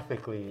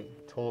telepathically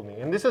told me,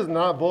 and this is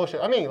not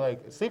bullshit. I mean,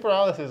 like sleep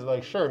paralysis,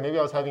 like sure, maybe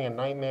I was having a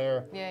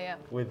nightmare Yeah.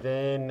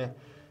 within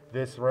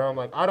this realm.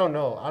 Like I don't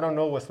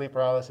know what sleep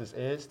paralysis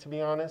is, to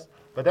be honest,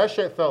 but that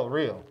shit felt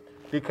real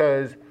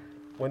because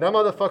when that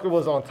motherfucker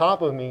was on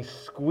top of me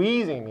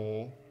squeezing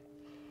me,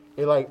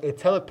 it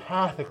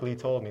telepathically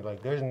told me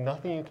like there's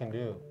nothing you can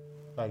do,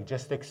 like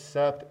just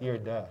accept your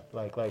death,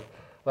 like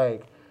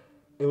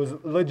it was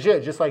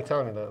legit, just like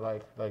telling me that,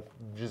 like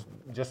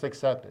just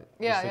accept it,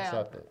 Yeah, just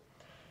accept it.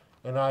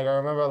 And like I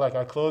remember, like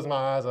I closed my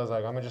eyes, I was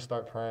like, I'm gonna just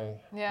start praying.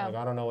 Yeah. Like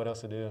I don't know what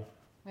else to do.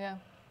 Yeah.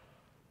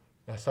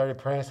 I started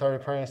praying.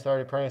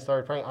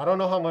 I don't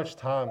know how much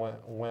time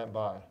went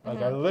by.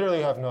 Like I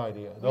literally have no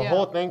idea. The Yeah.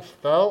 whole thing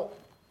felt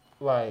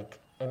like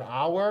an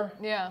hour,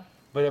 Yeah.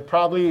 but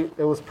it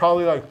was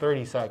probably like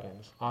 30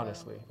 seconds,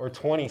 honestly, or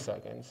 20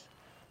 seconds,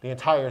 the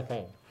entire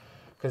thing.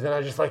 Because then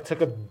I just like took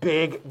a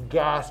big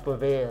gasp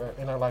of air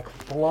and I like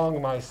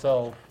flung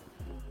myself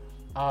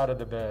out of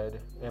the bed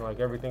and like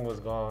everything was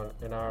gone.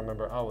 And I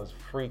remember I was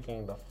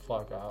freaking the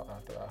fuck out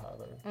after that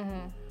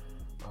happened.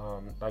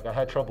 Like I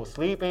had trouble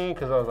sleeping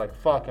because I was like,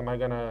 fuck, am I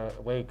gonna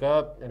wake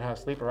up and have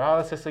sleep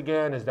paralysis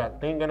again? Is that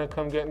thing gonna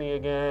come get me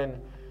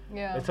again?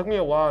 Yeah. It took me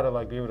a while to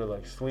like be able to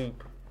like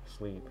sleep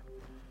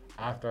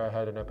after I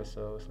had an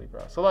episode of sleep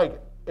paralysis. So like,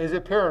 is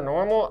it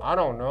paranormal? I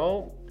don't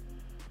know.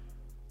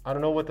 I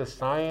don't know what the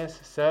science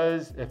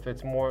says, if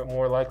it's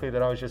more likely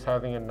that I was just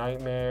having a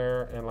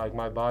nightmare and like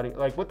my body,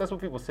 like that's what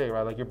people say,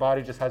 right? Like your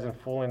body just hasn't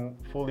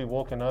fully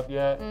woken up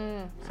yet.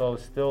 So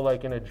it's still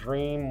like in a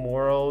dream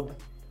world,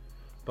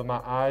 but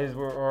my eyes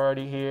were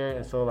already here.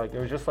 And so like, it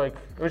was just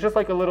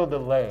like a little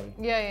delay.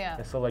 Yeah.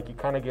 And so like you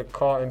kind of get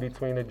caught in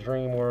between the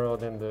dream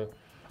world and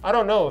I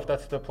don't know if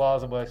that's the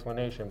plausible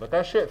explanation, but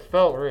that shit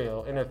felt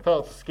real and it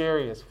felt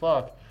scary as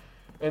fuck.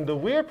 And the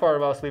weird part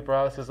about sleep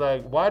paralysis is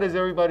like, why does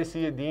everybody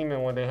see a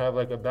demon when they have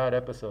like a bad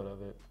episode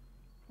of it?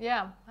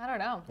 Yeah. I don't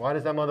know. Why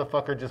does that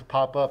motherfucker just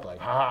pop up like,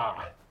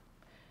 ha?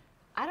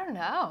 I don't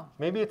know.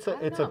 Maybe it's a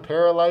know.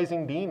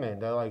 paralyzing demon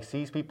that like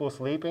sees people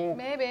sleeping,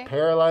 Maybe.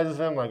 paralyzes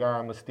them, like, all right,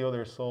 I'm gonna steal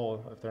their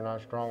soul if they're not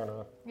strong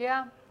enough.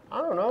 Yeah.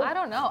 I don't know. I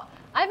don't know.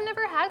 I've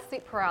never had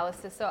sleep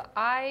paralysis, so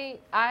I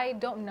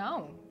don't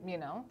know, you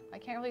know. I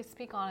can't really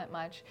speak on it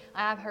much.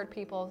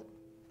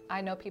 I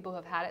know people who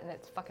have had it and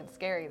it's fucking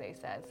scary, they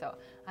said. So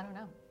I don't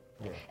know.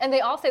 Yeah. And they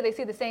all say they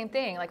see the same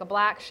thing, like a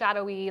black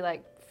shadowy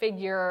like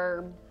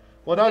figure.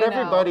 Well, not you know.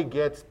 everybody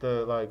gets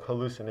the like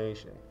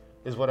hallucination,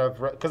 is what I've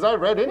read. Because I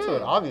read into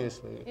it,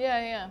 obviously.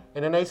 Yeah.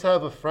 And then I used to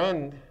have a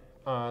friend,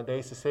 they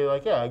used to say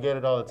like, yeah, I get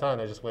it all the time.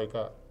 I just wake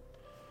up.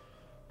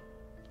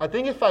 I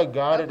think if I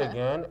got it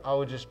again, I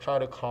would just try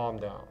to calm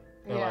down.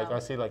 And Yeah. like I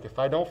see, like if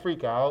I don't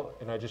freak out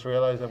and I just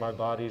realize that my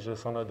body's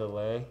just on a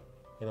delay,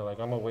 you know, like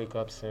I'm gonna wake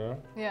up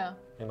soon. Yeah.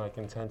 In like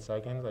in 10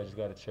 seconds, I just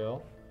gotta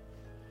chill.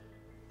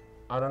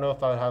 I don't know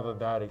if I would have a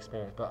bad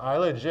experience, but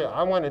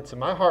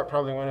my heart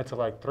probably went into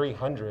like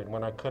 300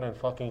 when I couldn't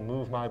fucking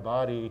move my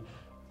body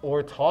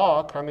or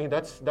talk. I mean,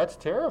 that's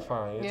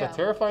terrifying. It's Yeah. a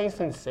terrifying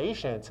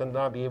sensation to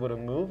not be able to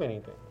move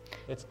anything.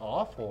 It's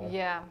awful.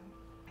 Yeah.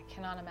 I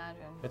cannot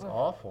imagine. It's Oof.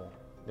 awful.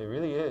 It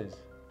really is.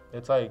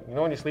 It's like, you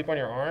know when you sleep on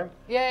your arm?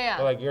 Yeah.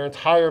 But like your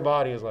entire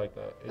body is like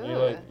that. And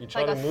Ugh. you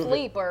try like to a move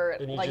sleep it, or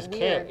and you like just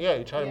weird. can't. Yeah,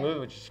 you try to Yeah. move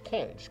it, you just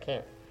can't. You just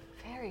can't.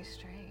 Very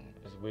strange.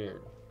 It's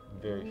weird.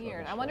 Very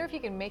Weird. fucking I wonder if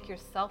strange. you can make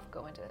yourself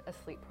go into a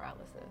sleep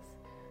paralysis,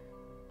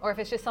 or if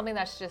it's just something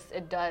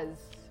it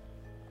does,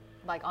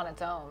 like on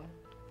its own.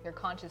 Your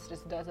conscious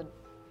just does it.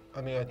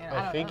 I mean, I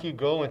I don't think know. you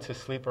go into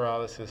sleep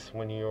paralysis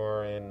when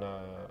you're in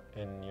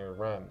your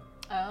REM.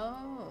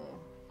 Oh.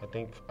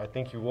 I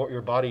think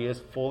your body is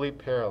fully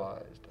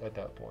paralyzed at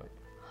that point.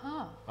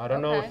 Huh. I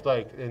don't know if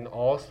like in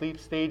all sleep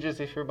stages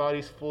if your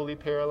body's fully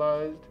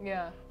paralyzed.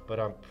 Yeah. But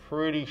I'm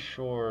pretty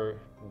sure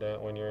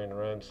that when you're in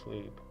REM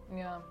sleep,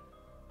 Yeah.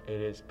 it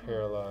is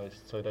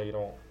paralyzed so that you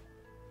don't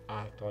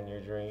act on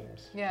your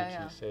dreams. Yeah,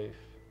 Keeps you safe.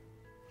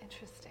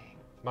 Interesting.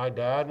 My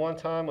dad one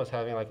time was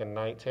having like a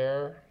night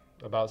terror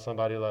about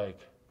somebody like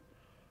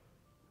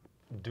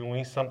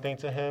doing something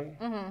to him.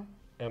 Mm-hmm.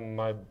 And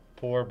my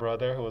poor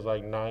brother, who was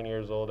like 9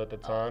 years old at the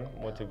time,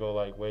 went to go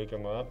like wake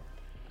him up.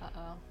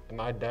 Uh-oh. And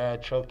my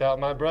dad choked out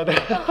my brother.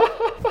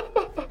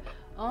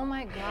 Oh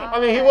my God. I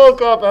mean, he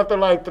woke up after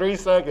like 3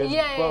 seconds.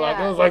 Yeah, but like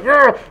yeah. it was like,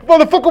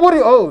 motherfucker, what are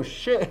you? Oh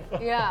shit.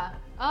 Yeah.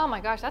 Oh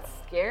my gosh, that's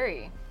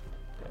scary.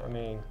 I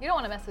mean, You don't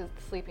want to mess with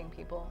sleeping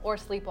people or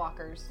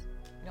sleepwalkers.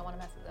 You don't want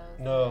to mess with those.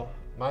 no,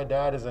 my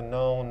dad is a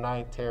known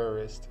night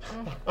terrorist.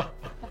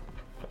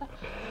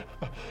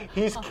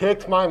 He's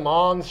kicked my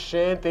mom's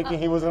shin thinking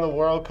he was in the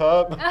World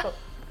Cup.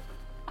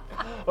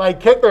 Like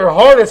kicked her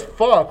hard as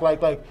fuck.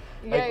 Like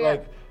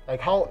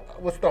how?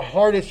 What's the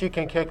hardest you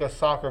can kick a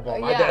soccer ball?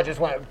 My dad just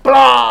went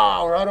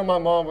blah right on my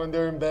mom when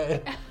they're in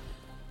bed.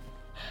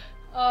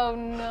 Oh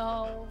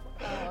no.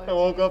 I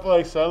woke up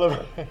like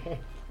celebrating.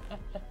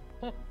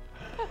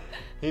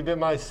 He bit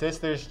my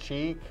sister's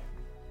cheek,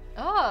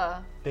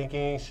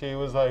 thinking she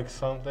was like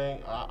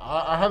something.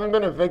 I haven't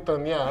been a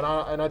victim yet,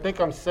 and I think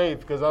I'm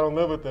safe because I don't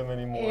live with them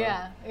anymore.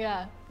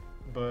 Yeah.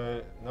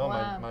 But no,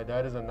 Wow. my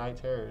dad is a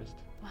night terrorist.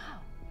 Wow.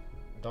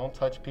 Don't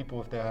touch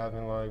people if they're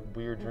having like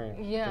weird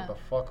dreams. Yeah. Get the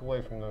fuck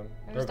away from them.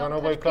 And They're just don't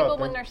gonna touch wake people up.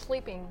 when they're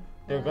sleeping.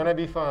 They're gonna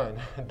be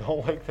fine.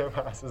 Don't wake their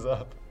asses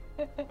up.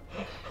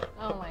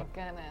 Oh my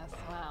goodness.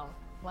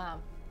 Wow.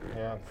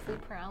 Yeah.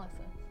 Sleep paralysis.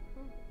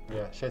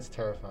 Yeah. Shit's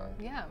terrifying.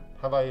 Yeah.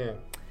 How about you?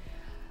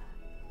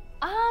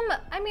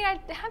 I mean, I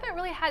haven't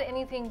really had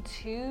anything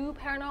too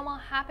paranormal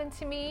happen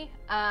to me.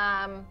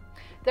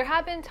 There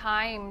have been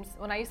times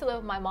when I used to live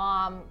with my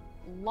mom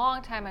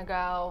long time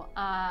ago.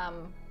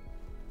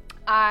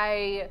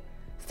 I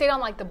stayed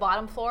on like the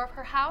bottom floor of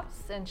her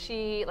house, and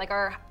she like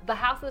the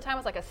house at the time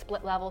was like a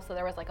split level, so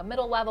there was like a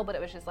middle level, but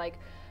it was just like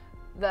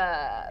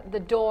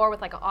the door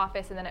with like an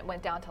office, and then it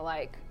went down to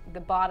like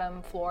the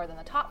bottom floor, then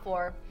the top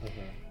floor.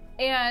 Mm-hmm.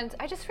 And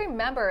I just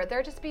remember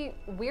there'd just be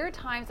weird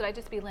times that I'd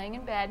just be laying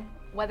in bed,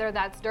 whether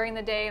that's during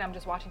the day and I'm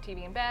just watching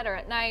TV in bed or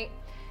at night,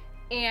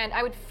 and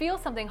I would feel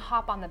something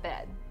hop on the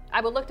bed.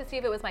 I would look to see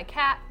if it was my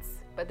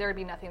cats, but there would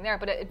be nothing there.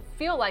 But it'd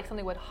feel like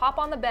something would hop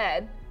on the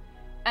bed,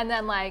 and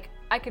then like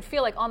I could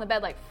feel like on the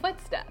bed like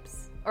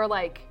footsteps or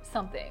like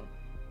something.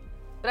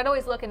 But I'd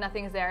always look and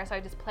nothing's there, so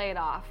I just play it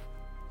off.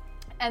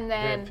 And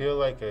then Did it feel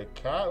like a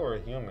cat or a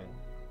human?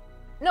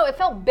 No, it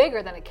felt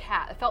bigger than a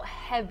cat. It felt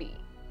heavy.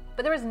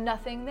 But there was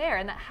nothing there,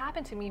 and that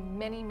happened to me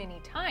many, many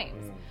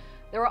times.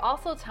 There were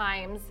also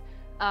times,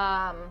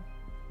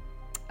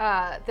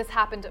 this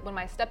happened when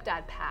my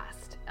stepdad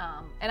passed,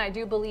 and I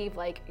do believe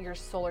like your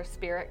solar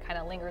spirit kind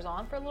of lingers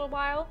on for a little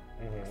while,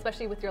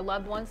 especially with your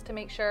loved ones to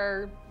make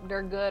sure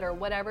they're good or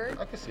whatever.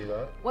 I can see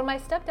that. When my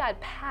stepdad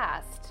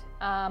passed,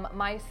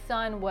 my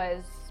son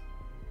was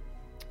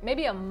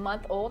maybe a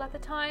month old at the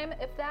time,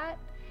 if that,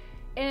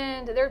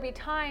 and there would be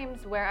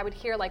times where I would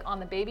hear like on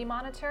the baby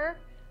monitor,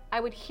 I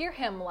would hear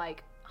him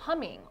like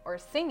humming or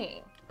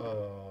singing.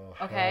 Oh,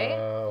 okay.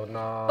 Hell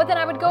no. But then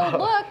I would go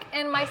look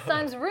in my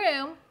son's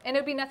room and it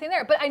would be nothing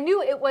there. But I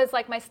knew it was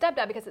like my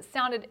stepdad because it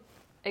sounded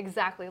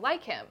exactly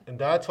like him. And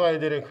that's why it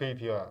didn't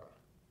creep you out.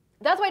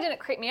 That's why it didn't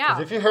creep me out.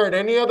 Because if you heard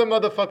any other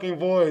motherfucking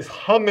voice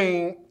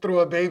humming through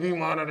a baby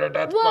monitor,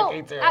 that's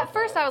fucking terrifying. At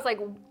first I was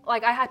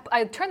like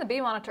I turned the baby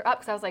monitor up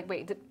because I was like,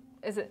 wait,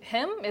 is it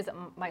him? Is it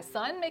my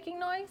son making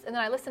noise? And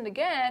then I listened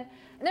again,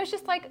 and it was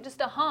just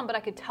a hum, but I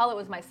could tell it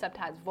was my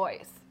stepdad's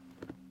voice.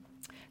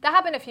 That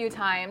happened a few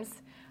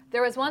times.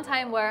 There was one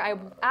time where I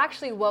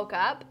actually woke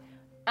up.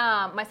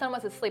 My son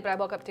was asleep, but I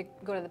woke up to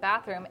go to the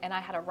bathroom, and I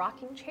had a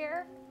rocking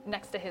chair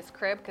next to his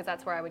crib because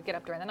that's where I would get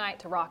up during the night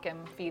to rock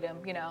him, feed him,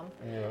 you know.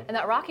 Yeah. And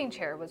that rocking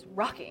chair was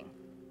rocking.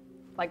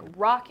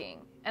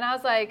 And I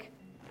was like,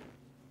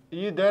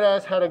 you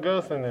deadass had a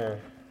ghost in there.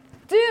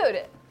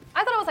 Dude,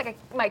 I thought it was like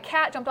my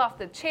cat jumped off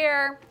the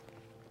chair.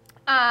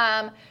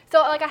 So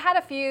like I had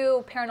a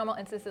few paranormal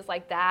instances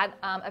like that.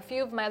 A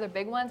few of my other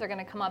big ones are going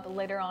to come up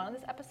later on in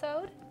this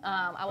episode.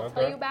 I will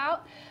tell you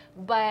about,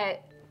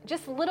 but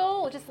just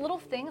little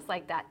things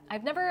like that.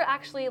 I've never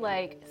actually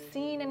like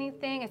seen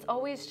anything. It's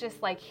always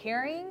just like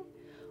hearing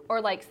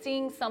or like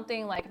seeing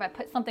something. Like if I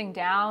put something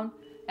down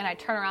and I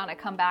turn around, I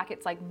come back,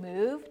 it's like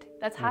moved.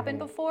 That's happened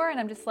before, and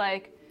I'm just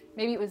like,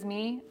 maybe it was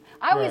me.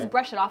 I always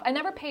brush it off. I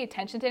never pay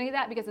attention to any of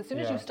that because as soon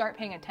as you start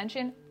paying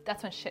attention,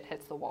 that's when shit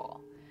hits the wall.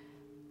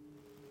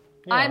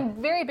 Yeah.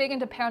 I'm very big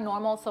into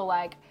paranormal, so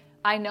like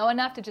I know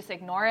enough to just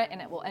ignore it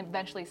and it will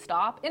eventually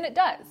stop. And it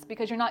does,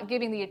 because you're not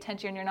giving the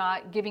attention, you're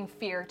not giving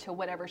fear to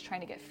whatever's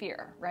trying to get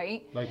fear,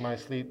 right? Like my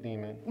sleep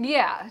demon.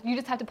 Yeah, you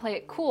just have to play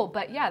it cool.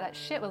 But yeah, that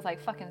shit was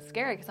like fucking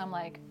scary because I'm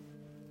like,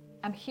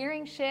 I'm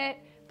hearing shit,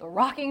 the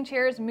rocking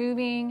chair is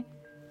moving.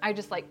 I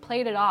just like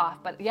played it off.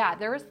 But yeah,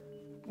 there was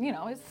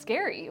it's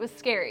scary. It was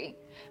scary.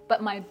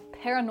 But my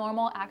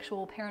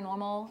actual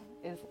paranormal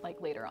is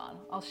like later on.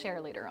 I'll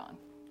share later on.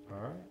 All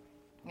right.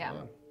 Yeah.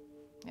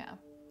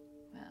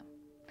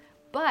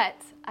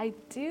 But I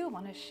do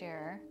want to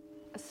share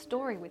a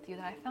story with you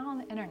that I found on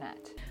the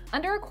internet.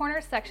 Under a corner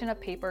section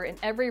of paper in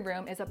every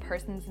room is a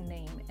person's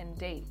name and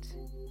date.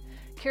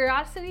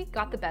 Curiosity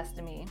got the best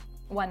of me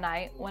one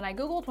night when I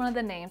Googled one of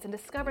the names and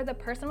discovered the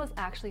person was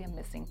actually a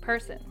missing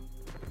person.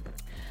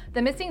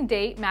 The missing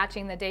date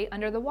matching the date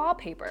under the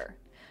wallpaper.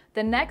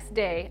 The next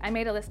day, I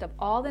made a list of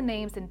all the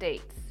names and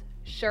dates.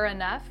 Sure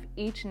enough,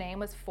 each name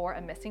was for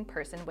a missing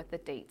person with the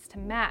dates to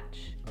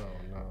match. Oh,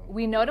 no.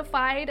 We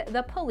notified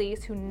the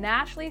police, who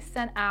naturally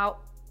sent out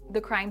the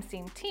crime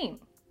scene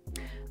team.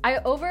 I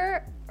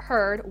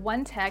overheard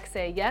one text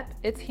say, "Yep,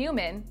 it's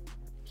human."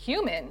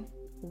 Human?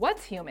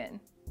 What's human?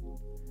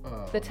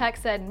 The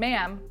text said,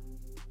 "Ma'am,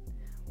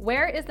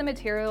 where is the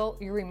material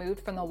you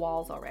removed from the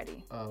walls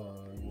already?"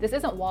 This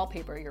isn't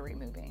wallpaper you're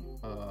removing.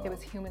 It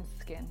was human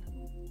skin.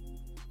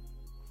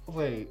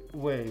 Wait.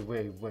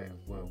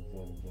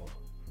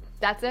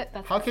 That's it.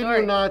 That's How the can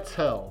story. you not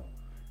tell?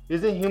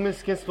 Isn't human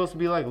skin supposed to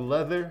be like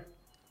leather?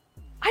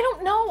 I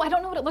don't know. I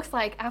don't know what it looks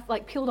like after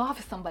peeled off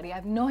of somebody. I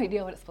have no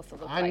idea what it's supposed to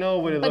look like. I know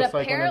what it But looks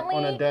like apparently,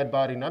 on a dead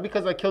body. Not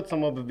because I killed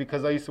someone, but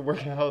because I used to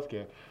work in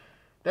healthcare.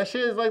 That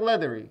shit is like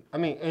leathery. I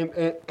mean,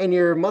 and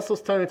your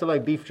muscles turn into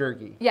like beef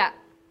jerky. Yeah.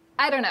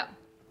 I don't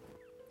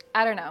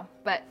know.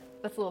 But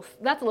that's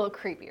a little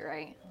creepy,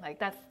 right? Like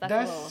that's a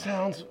That little...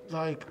 sounds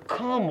like,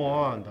 come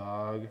on,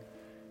 dog.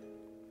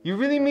 You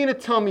really mean to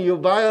tell me you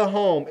buy a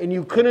home and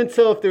you couldn't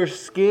tell if there's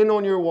skin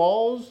on your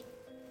walls?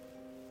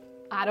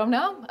 I don't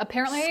know.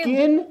 Apparently,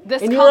 Skin?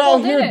 this and couple you're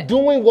out here didn't.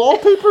 doing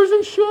wallpapers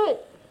and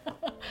shit?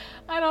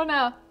 I don't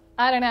know.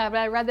 But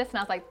I read this and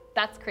I was like,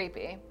 that's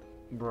creepy.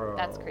 Bro.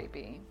 That's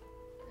creepy.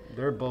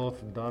 They're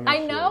both dumb as I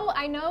shit.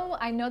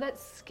 know that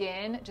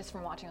skin, just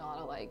from watching a lot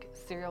of like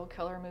serial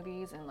killer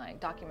movies and like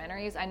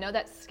documentaries, I know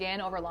that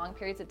skin over long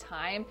periods of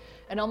time,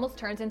 it almost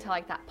turns into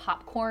like that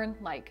popcorn,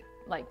 like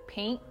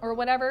paint or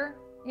whatever,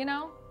 you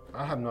know?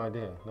 I have no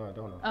idea. No, I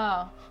don't know.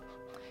 Oh.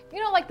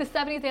 You know, like the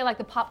 70s, they had like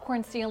the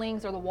popcorn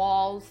ceilings or the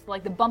walls,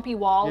 like the bumpy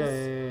walls.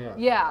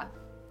 Yeah.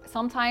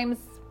 Sometimes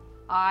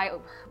I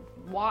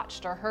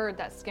watched or heard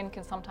that skin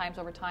can sometimes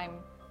over time,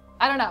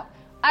 I don't know.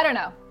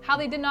 How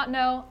they did not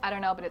know, I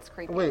don't know, but it's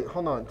creepy. Wait,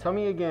 hold on. Tell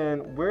me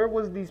again, where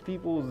was these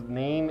people's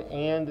name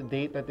and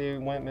date that they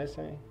went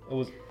missing? It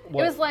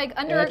was like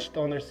under etched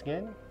on their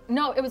skin?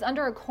 No, it was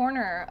under a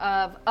corner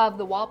of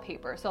the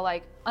wallpaper. So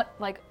like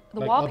the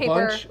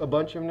wallpaper. A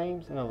bunch of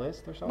names in a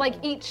list or something? Like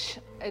each,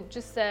 it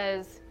just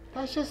says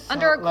That's just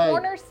under a like,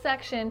 corner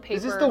section paper.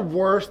 Is this the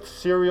worst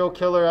serial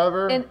killer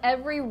ever? In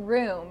every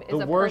room is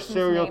the a worst person's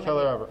serial name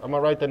killer and ever. I'm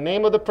gonna write the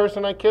name of the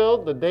person I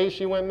killed, the day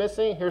she went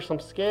missing. Here's some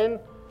skin.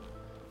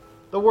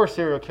 The worst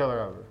serial killer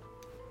ever.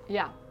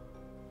 Yeah.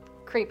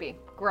 Creepy.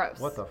 Gross.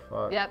 What the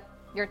fuck? Yep.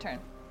 Your turn.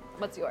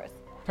 What's yours?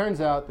 Turns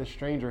out the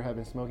stranger had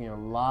been smoking a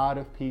lot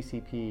of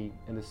PCP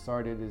and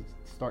decided to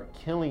start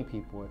killing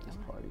people at this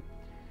party.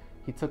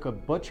 He took a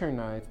butcher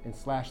knife and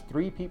slashed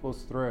 3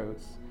 people's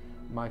throats.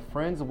 My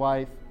friend's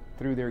wife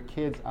threw their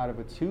kids out of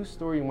a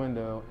 2-story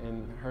window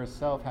and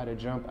herself had to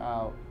jump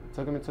out,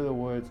 took them into the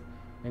woods,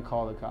 and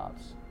call the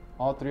cops.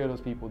 All 3 of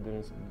those people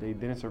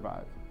didn't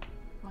survive.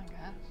 Oh my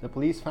gosh. The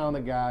police found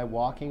the guy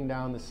walking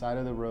down the side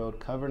of the road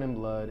covered in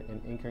blood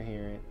and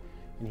incoherent,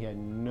 and he had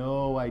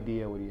no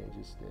idea what he had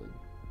just did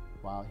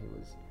while he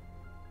was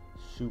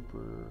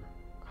super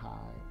high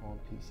on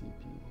PCP.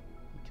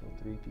 He killed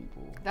 3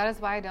 people. That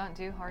is why I don't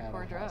do at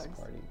hardcore a house drugs.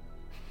 party.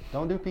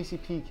 Don't do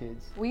PCP,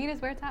 kids. Weed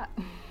is where it's at.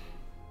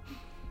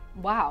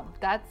 Wow,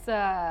 that's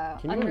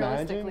Can you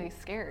unrealistically imagine?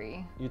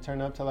 Scary. You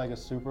turn up to like a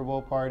Super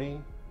Bowl party,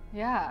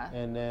 Yeah.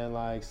 and then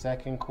like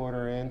second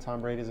quarter in,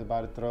 Tom Brady's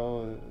about to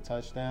throw a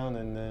touchdown,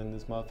 and then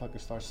this motherfucker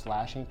starts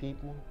slashing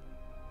people.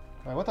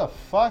 Like, what the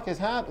fuck is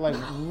happening? Like,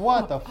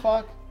 what the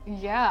fuck?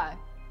 Yeah.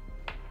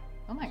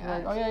 Oh my She's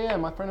gosh. like, oh yeah,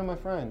 my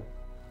friend.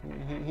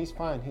 He's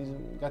fine. He's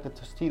got the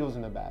Tostitos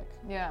in the back.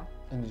 Yeah.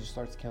 And he just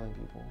starts killing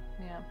people.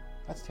 Yeah.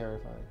 That's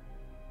terrifying.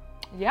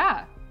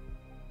 Yeah.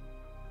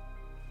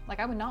 Like,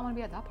 I would not want to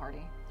be at that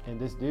party. And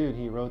this dude,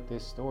 he wrote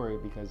this story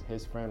because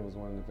his friend was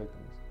one of the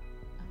victims.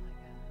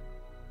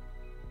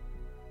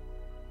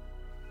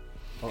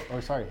 Oh my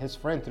Or sorry, his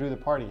friend threw the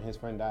party and his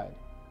friend died.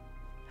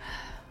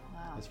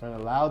 Wow. His friend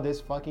allowed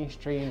this fucking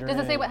stranger Does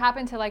it say in. what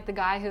happened to like the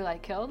guy who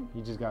like killed?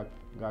 He just got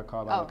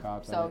caught by Oh, the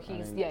cops. so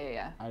he's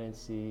yeah. I didn't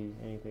see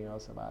anything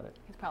else about it.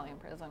 He's probably in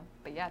prison.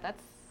 But yeah,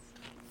 that's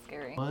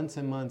scary. Months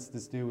and months,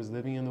 this dude was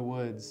living in the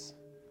woods,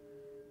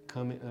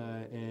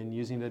 and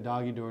using the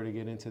doggy door to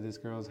get into this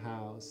girl's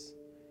house.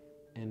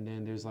 And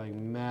then there's like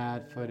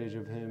mad footage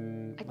of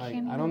him. I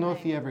don't know if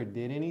he ever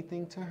did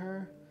anything to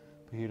her,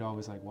 but he'd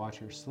always like watch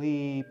her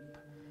sleep,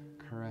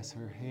 caress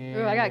her hair.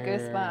 Ooh, I got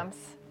goosebumps.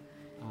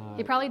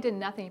 He probably did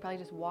nothing. He probably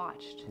just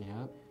watched.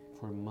 Yep.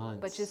 for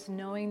months. But just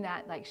knowing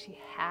that like she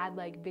had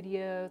like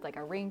videos, like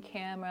a Ring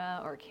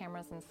camera or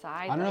cameras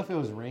inside. I don't know if it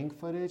was Ring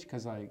footage,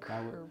 because like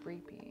that was,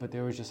 creepy. but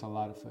there was just a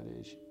lot of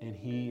footage, and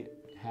he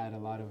had a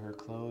lot of her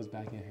clothes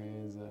back in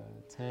his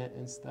tent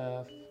and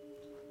stuff.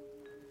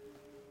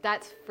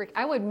 That's freak.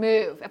 I would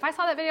move. If I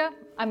saw that video,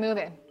 I'm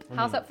moving.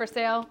 House up for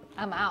sale,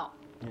 I'm out.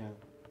 Yeah.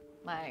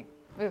 Like,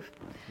 oof.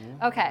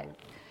 Yeah. Okay.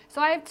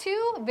 So I have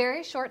two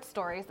very short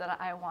stories that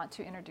I want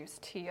to introduce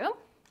to you.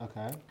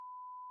 Okay.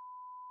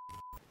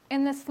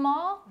 In the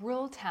small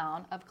rural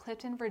town of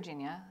Clifton,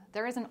 Virginia,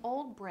 there is an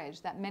old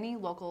bridge that many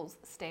locals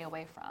stay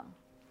away from.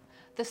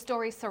 The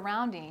story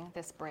surrounding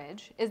this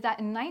bridge is that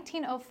in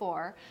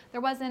 1904,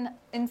 there was an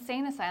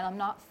insane asylum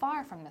not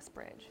far from this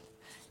bridge.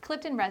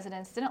 Clifton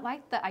residents didn't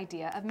like the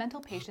idea of mental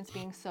patients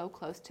being so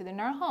close to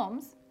their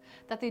homes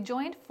that they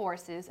joined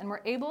forces and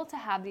were able to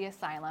have the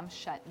asylum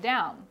shut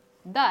down,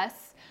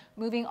 thus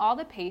moving all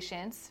the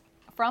patients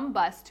from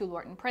bus to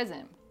Lorton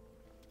Prison.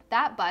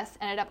 That bus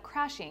ended up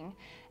crashing,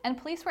 and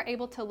police were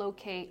able to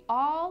locate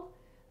all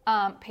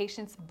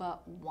patients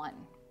but one.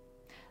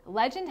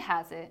 Legend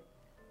has it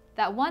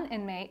that one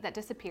inmate that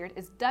disappeared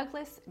is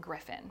Douglas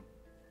Griffin.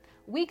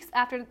 Weeks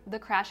after the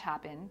crash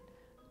happened,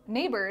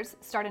 neighbors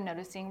started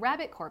noticing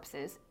rabbit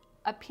corpses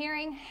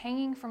appearing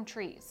hanging from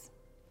trees.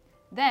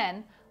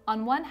 Then,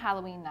 on one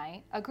Halloween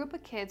night, a group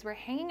of kids were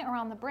hanging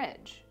around the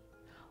bridge.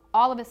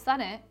 All of a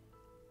sudden,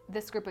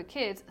 this group of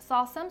kids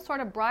saw some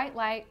sort of bright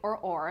light or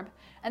orb,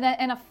 and then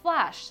in a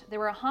flash, they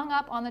were hung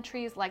up on the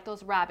trees like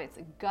those rabbits,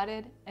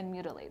 gutted and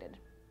mutilated.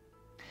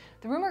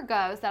 The rumor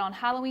goes that on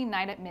Halloween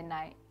night at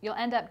midnight, you'll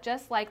end up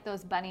just like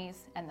those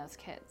bunnies and those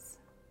kids.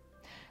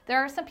 There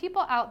are some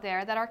people out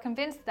there that are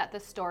convinced that the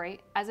story,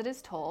 as it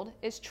is told,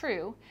 is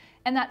true,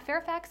 and that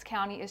Fairfax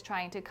County is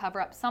trying to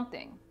cover up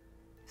something.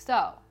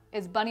 So,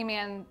 is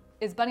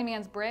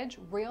Bunnyman's Bridge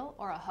real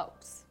or a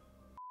hoax?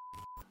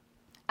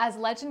 As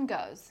legend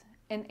goes,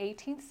 in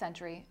 18th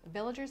century,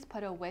 villagers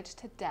put a witch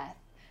to death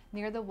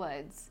near the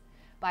woods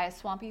by a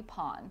swampy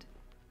pond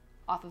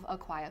off of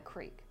Aquia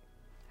Creek.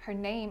 Her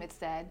name, it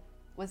said,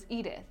 was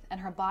Edith, and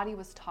her body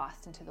was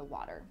tossed into the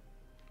water.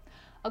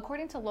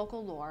 According to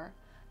local lore,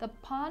 the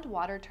pond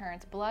water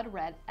turns blood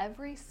red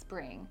every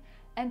spring,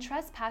 and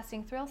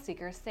trespassing thrill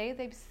seekers say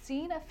they've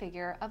seen a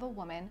figure of a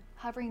woman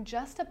hovering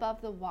just above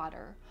the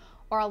water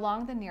or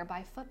along the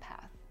nearby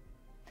footpath.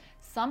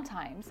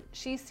 Sometimes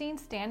she's seen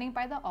standing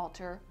by the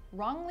altar,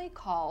 wrongly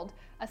called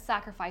a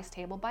sacrifice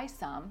table by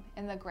some,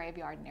 in the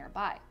graveyard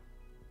nearby.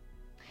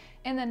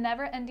 In the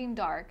never-ending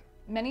dark,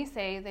 many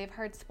say they've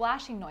heard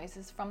splashing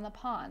noises from the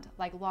pond,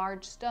 like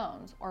large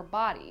stones or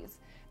bodies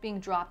being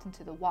dropped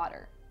into the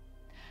water.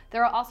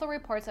 There are also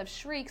reports of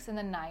shrieks in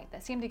the night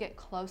that seem to get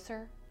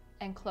closer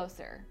and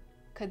closer.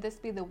 Could this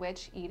be the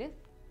witch Edith?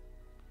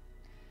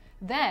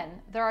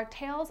 Then there are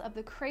tales of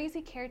the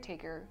crazy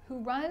caretaker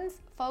who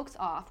runs folks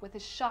off with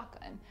his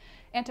shotgun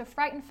and to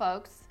frighten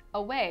folks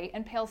away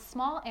impales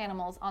small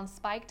animals on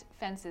spiked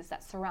fences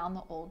that surround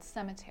the old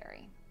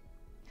cemetery.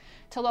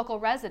 To local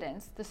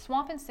residents, the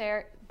swamp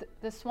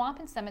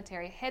and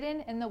cemetery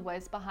hidden in the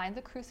woods behind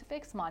the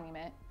Crucifix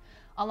Monument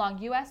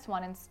along US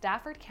 1 in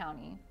Stafford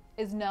County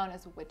is known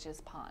as Witch's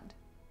Pond.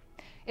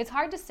 It's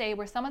hard to say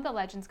where some of the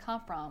legends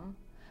come from,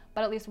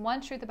 but at least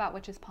one truth about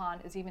Witch's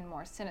Pond is even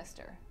more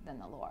sinister than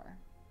the lore.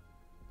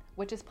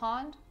 Witch's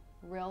Pond,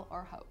 real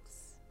or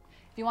hoax?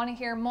 If you want to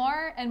hear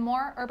more and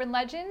more urban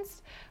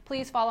legends,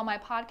 please follow my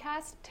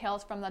podcast,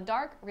 Tales from the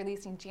Dark,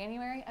 releasing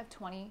January of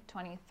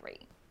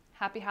 2023.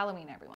 Happy Halloween, everyone.